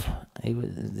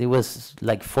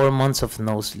like 4 months of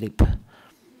no sleep.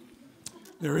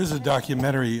 There is a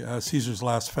documentary, Caesar's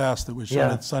Last Fast, that was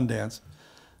shown at Sundance,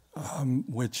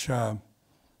 which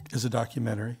is a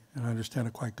documentary, and I understand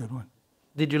a quite good one.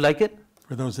 Did you like it?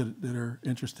 For those that are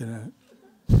interested in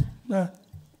it.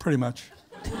 Pretty much.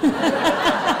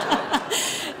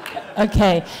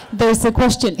 Okay, there's a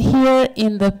question here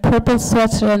in the purple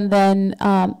sweater and then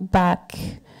back.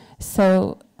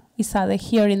 So is either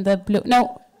here in the blue?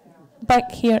 No,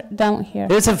 back here, down here.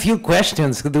 There's a few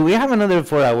questions. Do we have another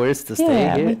 4 hours to stay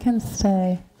here? Yeah, we can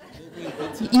stay.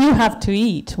 You have to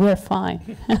eat. We're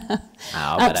fine.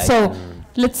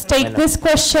 Let's take this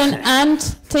question and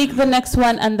take the next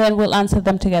one, and then we'll answer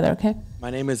them together, okay? My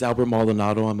name is Albert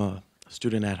Maldonado. I'm a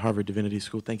student at Harvard Divinity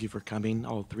School. Thank you for coming,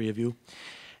 all three of you.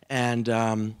 And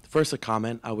first, a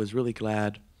comment. I was really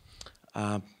glad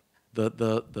the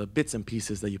bits and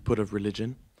pieces that you put of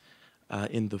religion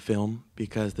in the film,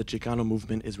 because the Chicano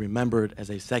movement is remembered as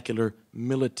a secular,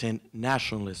 militant,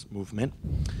 nationalist movement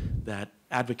that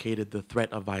advocated the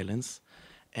threat of violence.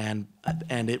 And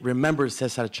it remembers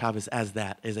Cesar Chavez as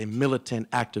that, as a militant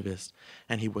activist,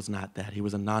 and he was not that. He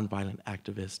was a nonviolent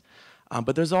activist.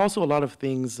 But there's also a lot of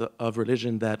things of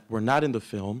religion that were not in the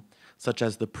film, such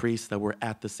as the priests that were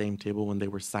at the same table when they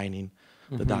were signing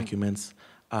the documents,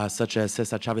 such as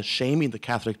Cesar Chavez shaming the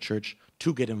Catholic Church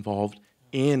to get involved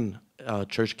in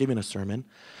church, giving a sermon.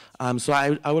 So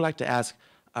I would like to ask,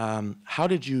 how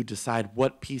did you decide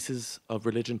what pieces of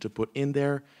religion to put in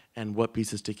there and what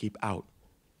pieces to keep out?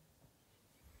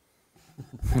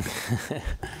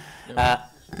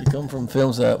 We come from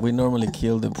films that we normally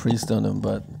kill the priest on them,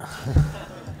 but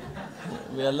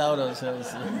we allowed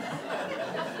ourselves.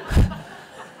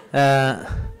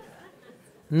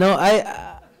 No,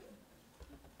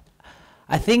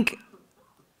 I think,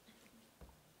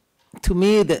 to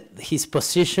me, his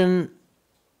position,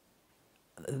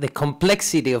 the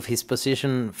complexity of his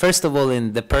position, first of all,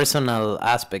 in the personal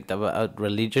aspect about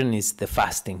religion, is the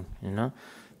fasting, you know?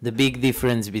 The big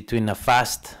difference between a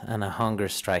fast and a hunger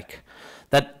strike.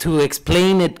 That, to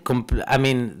explain it, I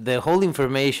mean, the whole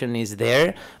information is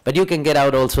there, but you can get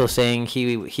out also saying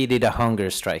he did a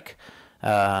hunger strike,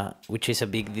 which is a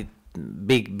big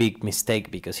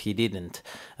mistake, because he didn't.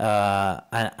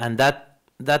 And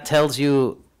that tells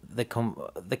you the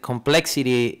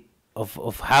complexity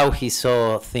of how he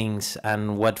saw things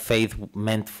and what faith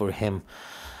meant for him.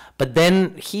 But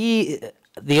then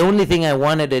the only thing I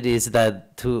wanted is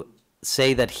that to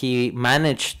say that he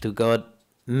managed to get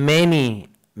many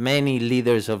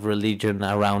leaders of religion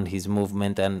around his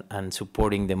movement and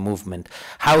supporting the movement.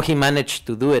 How he managed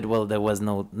to do it, well, there was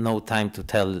no time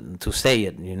to say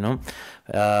it, you know.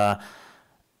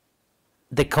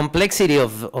 The complexity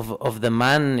of the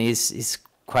man is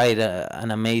quite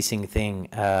an amazing thing.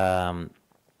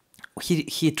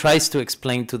 He tries to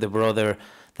explain to the brother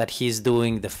that he's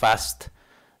doing the fast.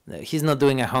 He's not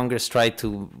doing a hunger strike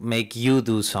to make you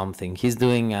do something. He's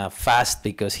doing a fast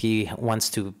because he wants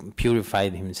to purify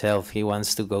himself. He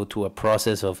wants to go to a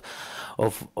process of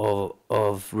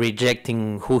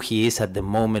rejecting who he is at the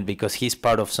moment, because he's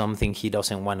part of something he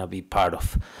doesn't want to be part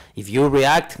of. If you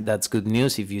react, that's good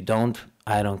news. If you don't,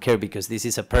 I don't care, because this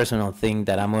is a personal thing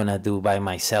that I'm gonna do by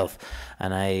myself,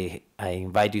 and I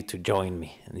invite you to join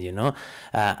me, you know.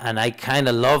 And I kind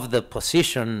of love the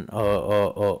position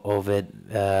of it,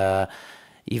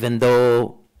 even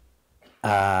though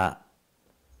I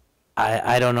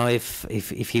don't know if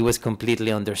he was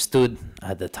completely understood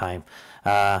at the time.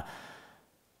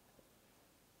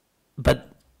 But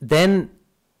then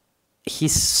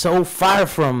he's so far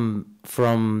from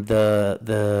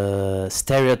the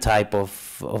stereotype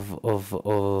of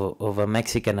a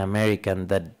Mexican American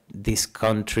that this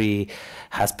country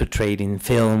has portrayed in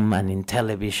film and in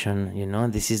television. You know,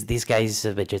 this guy is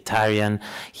a vegetarian.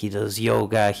 He does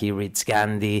yoga. He reads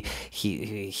Gandhi.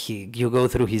 You go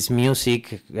through his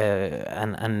music,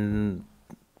 and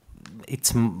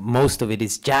most of it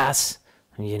is jazz.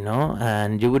 You know,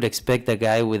 and you would expect a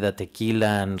guy with a tequila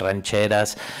and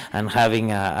rancheras and having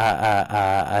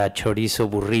a chorizo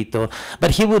burrito,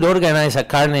 but he would organize a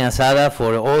carne asada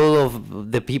for all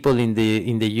of the people in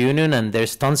the union, and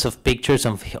there's tons of pictures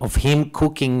of him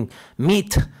cooking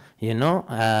meat, you know,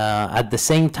 at the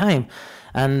same time.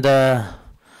 And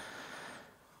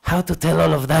how to tell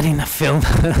all of that in a film?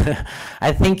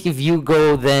 I think if you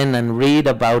go then and read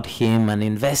about him and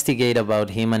investigate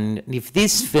about him, and if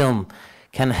this film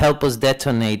can help us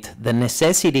detonate the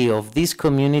necessity of this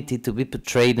community to be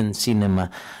portrayed in cinema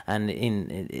and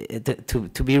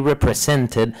to be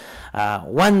represented,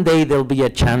 one day there'll be a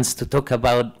chance to talk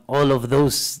about all of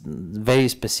those very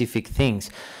specific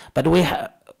things. But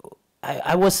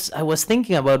I was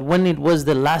thinking about when it was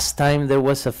the last time there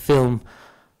was a film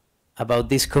about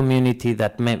this community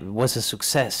that was a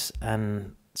success,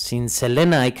 and since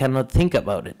Selena I cannot think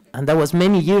about it, and that was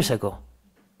many years ago,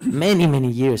 many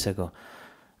years ago.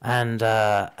 And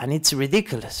it's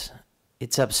ridiculous.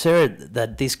 It's absurd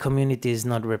that this community is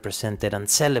not represented and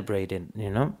celebrated,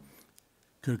 you know?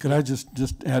 Could I just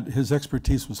add, his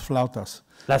expertise was flautas.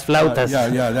 Las flautas.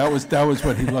 Yeah, that was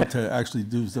what he loved to actually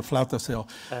do, was the flauta sale.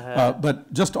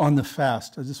 But just on the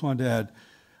fast, I just wanted to add,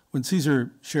 when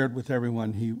Cesar shared with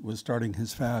everyone he was starting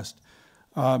his fast,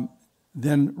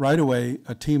 then right away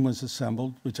a team was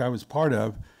assembled, which I was part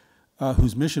of,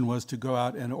 whose mission was to go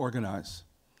out and organize.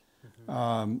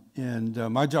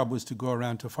 My job was to go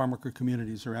around to farm worker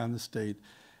communities around the state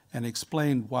and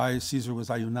explain why Cesar was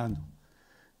ayunando.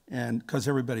 And because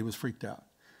everybody was freaked out.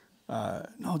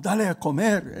 No, dale a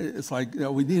comer. It's like, you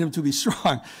know, we need him to be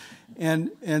strong.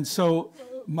 And so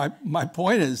my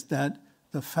point is that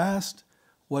the fast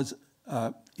was,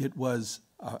 it was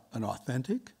an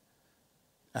authentic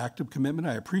act of commitment.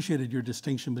 I appreciated your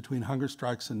distinction between hunger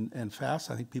strikes and fasts.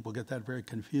 I think people get that very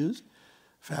confused.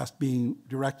 Fast being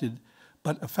directed,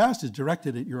 but a fast is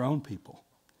directed at your own people.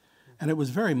 And it was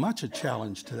very much a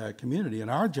challenge to that community. And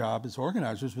our job as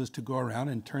organizers was to go around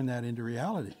and turn that into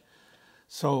reality.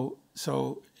 So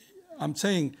I'm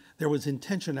saying there was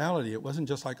intentionality. It wasn't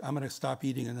just like, I'm going to stop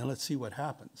eating and then let's see what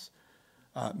happens.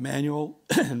 Manuel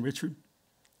and Richard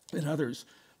and others,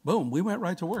 boom, we went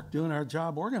right to work doing our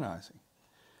job organizing.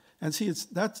 And see,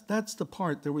 that's the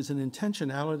part. There was an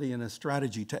intentionality and a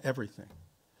strategy to everything.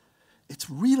 It's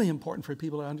really important for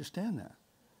people to understand that.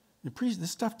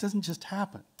 This stuff doesn't just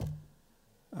happen.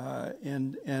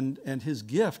 And his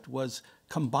gift was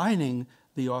combining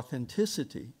the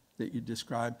authenticity that you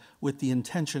described with the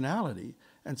intentionality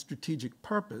and strategic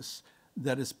purpose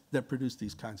that produced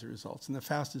these kinds of results. And the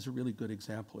fast is a really good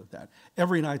example of that.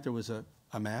 Every night there was a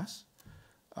mass.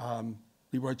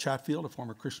 Leroy Chatfield, a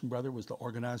former Christian brother, was the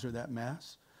organizer of that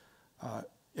mass.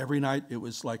 Every night it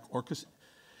was like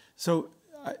So,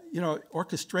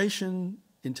 orchestration,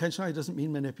 intentionality doesn't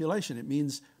mean manipulation. It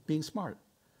means being smart.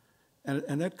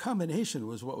 And that combination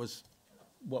was what was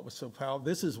so powerful.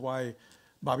 This is why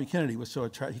Bobby Kennedy was so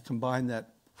attractive. He combined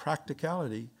that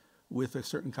practicality with a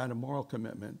certain kind of moral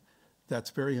commitment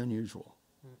that's very unusual.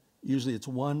 Usually it's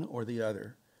one or the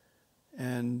other.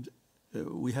 And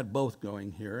we had both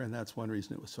going here, and that's one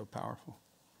reason it was so powerful.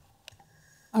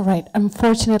 All right,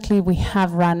 unfortunately we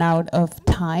have run out of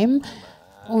time.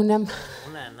 Paola,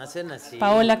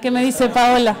 ¿qué me dice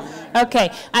Paola? Okay,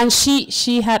 and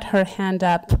she had her hand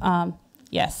up.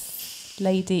 Yes,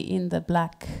 lady in the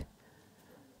black.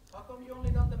 How come you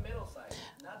only done the middle side?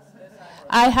 Not this side.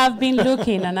 I have been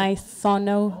looking and I saw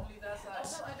no.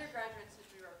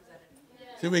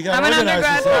 See, we got I'm an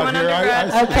undergrad. I'm an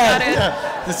undergrad. Okay.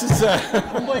 Yeah, this is.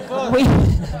 Oh my God.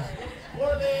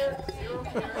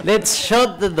 Let's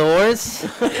shut the doors.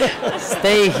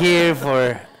 Stay here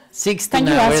for 16 Can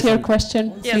you hours. ask your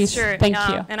question, Yes, please? sure. Thank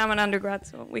you. And I'm an undergrad,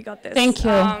 so we got this. Thank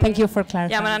you. Thank you for clarifying.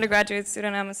 Yeah, I'm an undergraduate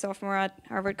student. I'm a sophomore at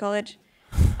Harvard College.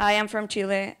 I am from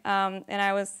Chile,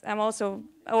 and I'm also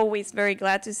always very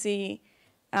glad to see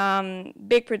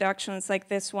big productions like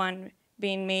this one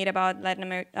being made about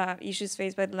issues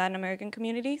faced by the Latin American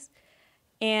communities.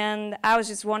 And I was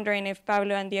just wondering if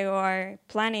Pablo and Diego are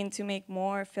planning to make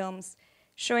more films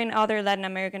showing other Latin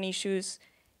American issues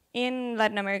in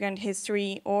Latin American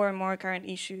history or more current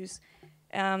issues.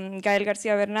 Gael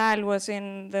Garcia Bernal was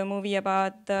in the movie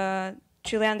about the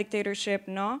Chilean dictatorship,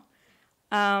 No?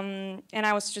 And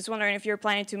I was just wondering if you're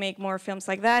planning to make more films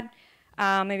like that,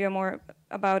 maybe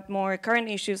about more current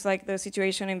issues like the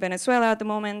situation in Venezuela at the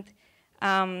moment.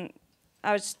 I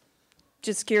was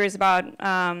just curious about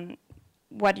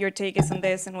what your take is on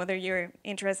this and whether you're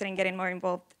interested in getting more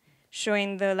involved,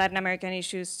 showing the Latin American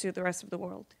issues to the rest of the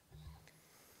world.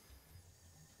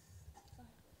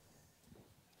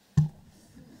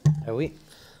 Are we?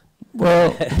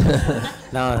 Well,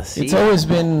 No, it's always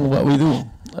been what we do.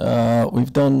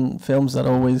 We've done films that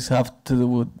always have to do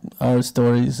with our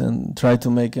stories and try to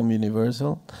make them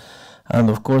universal. And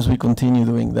of course, we continue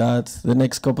doing that. The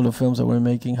next couple of films that we're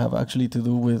making have actually to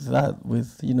do with that,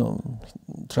 with,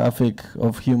 traffic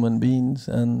of human beings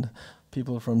and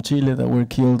people from Chile that were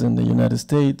killed in the United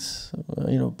States,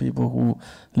 people who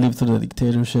lived through the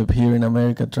dictatorship here in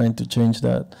America trying to change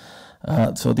that.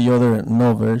 So the other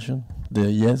no version,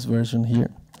 the yes version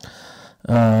here.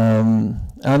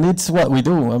 And it's what we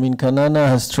do. I mean, Kanana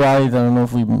has tried, I don't know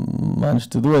if we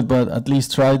managed to do it, but at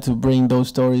least try to bring those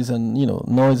stories, and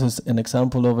Noise is an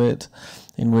example of it,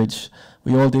 in which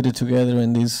we all did it together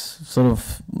in this sort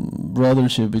of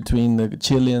brothership between the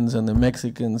Chileans and the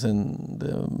Mexicans, and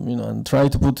and try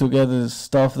to put together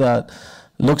stuff that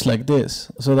looks like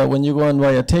this, so that when you go and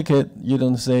buy a ticket, you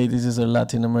don't say this is a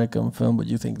Latin American film, but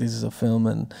you think this is a film,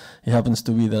 and it happens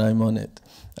to be that I'm on it.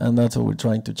 And that's what we're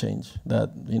trying to change,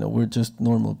 that we're just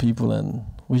normal people, and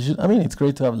we should, it's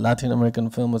great to have Latin American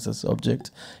film as a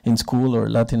subject in school or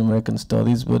Latin American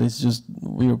studies, but it's just,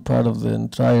 we're part of the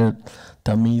entire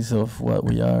tamiz of what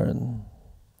we are. And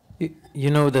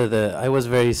I was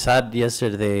very sad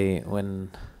yesterday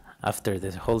when, after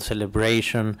the whole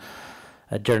celebration,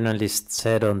 a journalist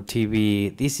said on TV,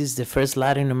 "This is the first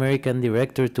Latin American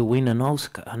director to win an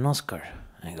Oscar."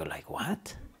 I go like,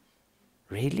 what?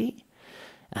 Really?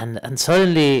 And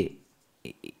suddenly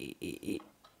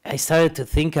I started to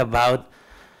think about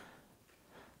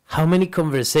how many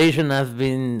conversations I've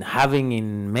been having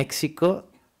in Mexico,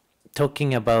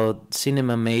 talking about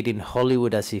cinema made in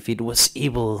Hollywood as if it was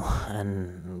evil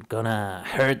and gonna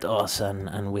hurt us,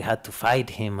 and we had to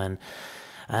fight him,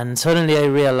 and suddenly I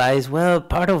realized, well,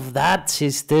 part of that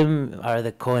system are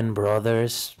the Coen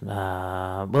brothers.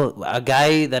 A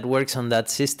guy that works on that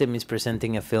system is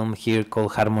presenting a film here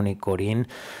called Harmony Korine,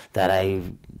 that I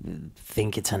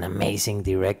think it's an amazing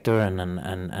director,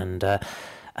 and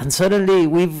suddenly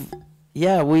we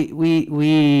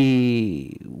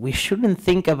shouldn't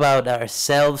think about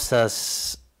ourselves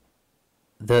as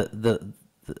the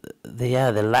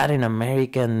the Latin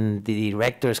American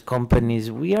directors,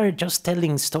 companies, we are just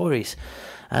telling stories.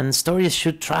 And stories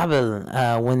should travel.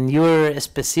 When you're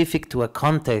specific to a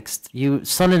context, you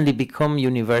suddenly become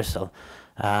universal.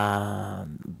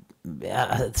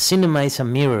 Cinema is a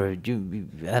mirror,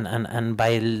 and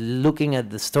by looking at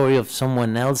the story of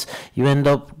someone else, you end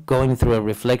up going through a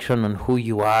reflection on who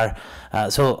you are.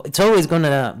 So it's always going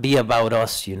to be about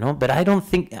us, you know. But I don't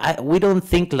think we don't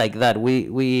think like that.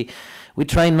 We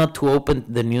try not to open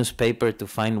the newspaper to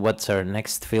find what's our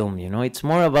next film, you know. It's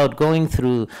more about going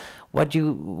through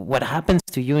what happens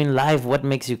to you in life, what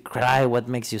makes you cry, what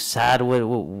makes you sad,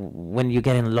 when you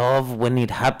get in love, when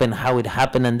it happened, how it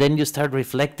happened, and then you start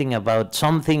reflecting about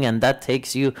something, and that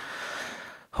takes you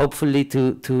hopefully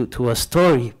to a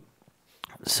story.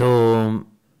 So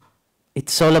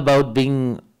it's all about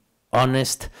being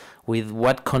honest with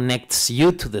what connects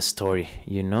you to the story,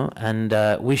 you know, and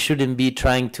we shouldn't be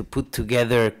trying to put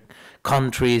together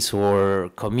countries or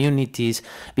communities,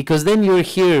 because then you're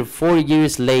here 4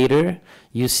 years later,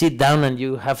 you sit down and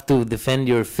you have to defend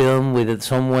your film with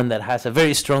someone that has a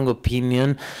very strong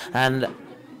opinion, and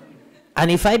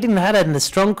if I didn't have a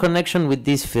strong connection with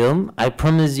this film, I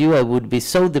promise you I would be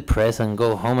so depressed and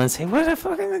go home and say, what the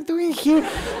fuck am I doing here?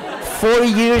 4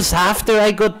 years after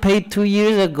I got paid 2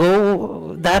 years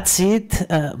ago, that's it.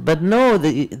 But no,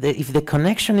 if the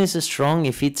connection is strong,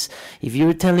 if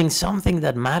you're telling something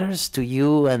that matters to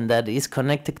you and that is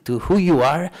connected to who you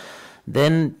are,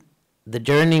 then the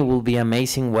journey will be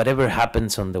amazing, whatever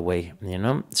happens on the way, you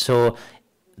know? So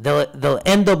they'll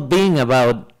end up being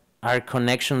about our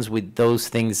connections with those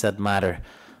things that matter,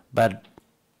 but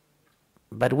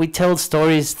we tell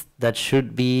stories that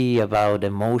should be about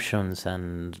emotions,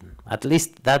 and at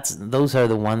least those are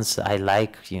the ones I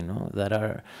like, you know, that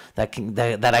I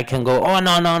can go, oh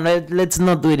no, let's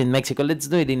not do it in Mexico, let's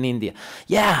do it in India.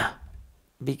 Yeah,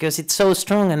 because it's so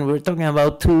strong, and we're talking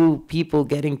about two people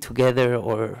getting together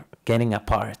or getting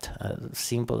apart, as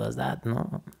simple as that,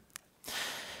 no?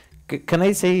 Can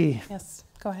I say? Yes.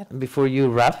 Go ahead. Before you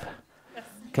wrap, yes.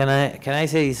 Can I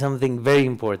say something very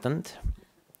important?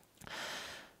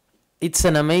 It's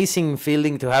an amazing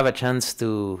feeling to have a chance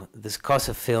to discuss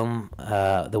a film,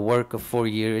 the work of 4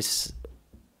 years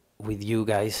with you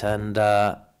guys, and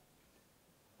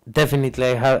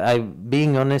definitely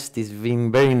being honest is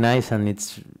being very nice, and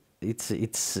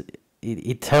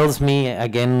it tells me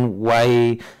again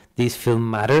why this film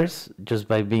matters, just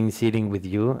by being sitting with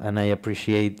you, and I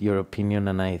appreciate your opinion,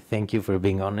 and I thank you for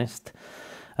being honest.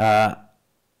 And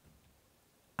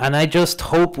I just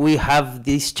hope we have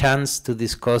this chance to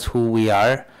discuss who we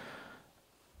are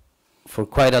for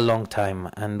quite a long time,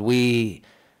 and we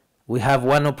have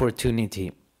one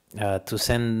opportunity to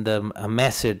send a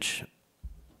message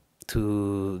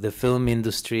to the film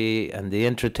industry and the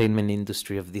entertainment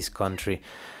industry of this country.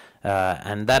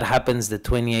 And that happens the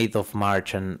 28th of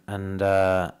March, and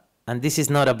this is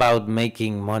not about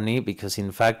making money, because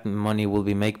in fact money will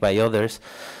be made by others,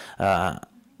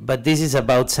 but this is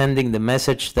about sending the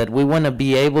message that we want to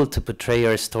be able to portray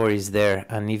our stories there,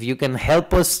 and if you can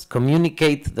help us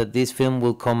communicate that this film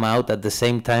will come out at the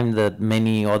same time that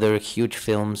many other huge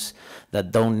films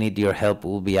that don't need your help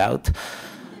will be out,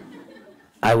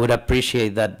 I would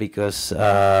appreciate that, because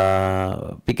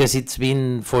it's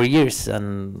been 4 years,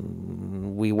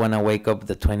 and we want to wake up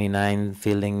the 29th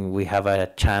feeling we have a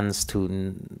chance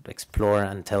to explore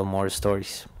and tell more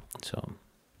stories. So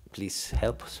please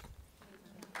help us.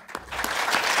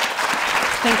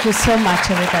 Thank you so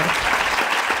much, everybody.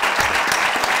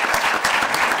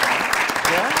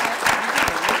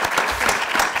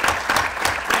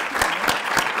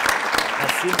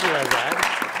 As simple as that.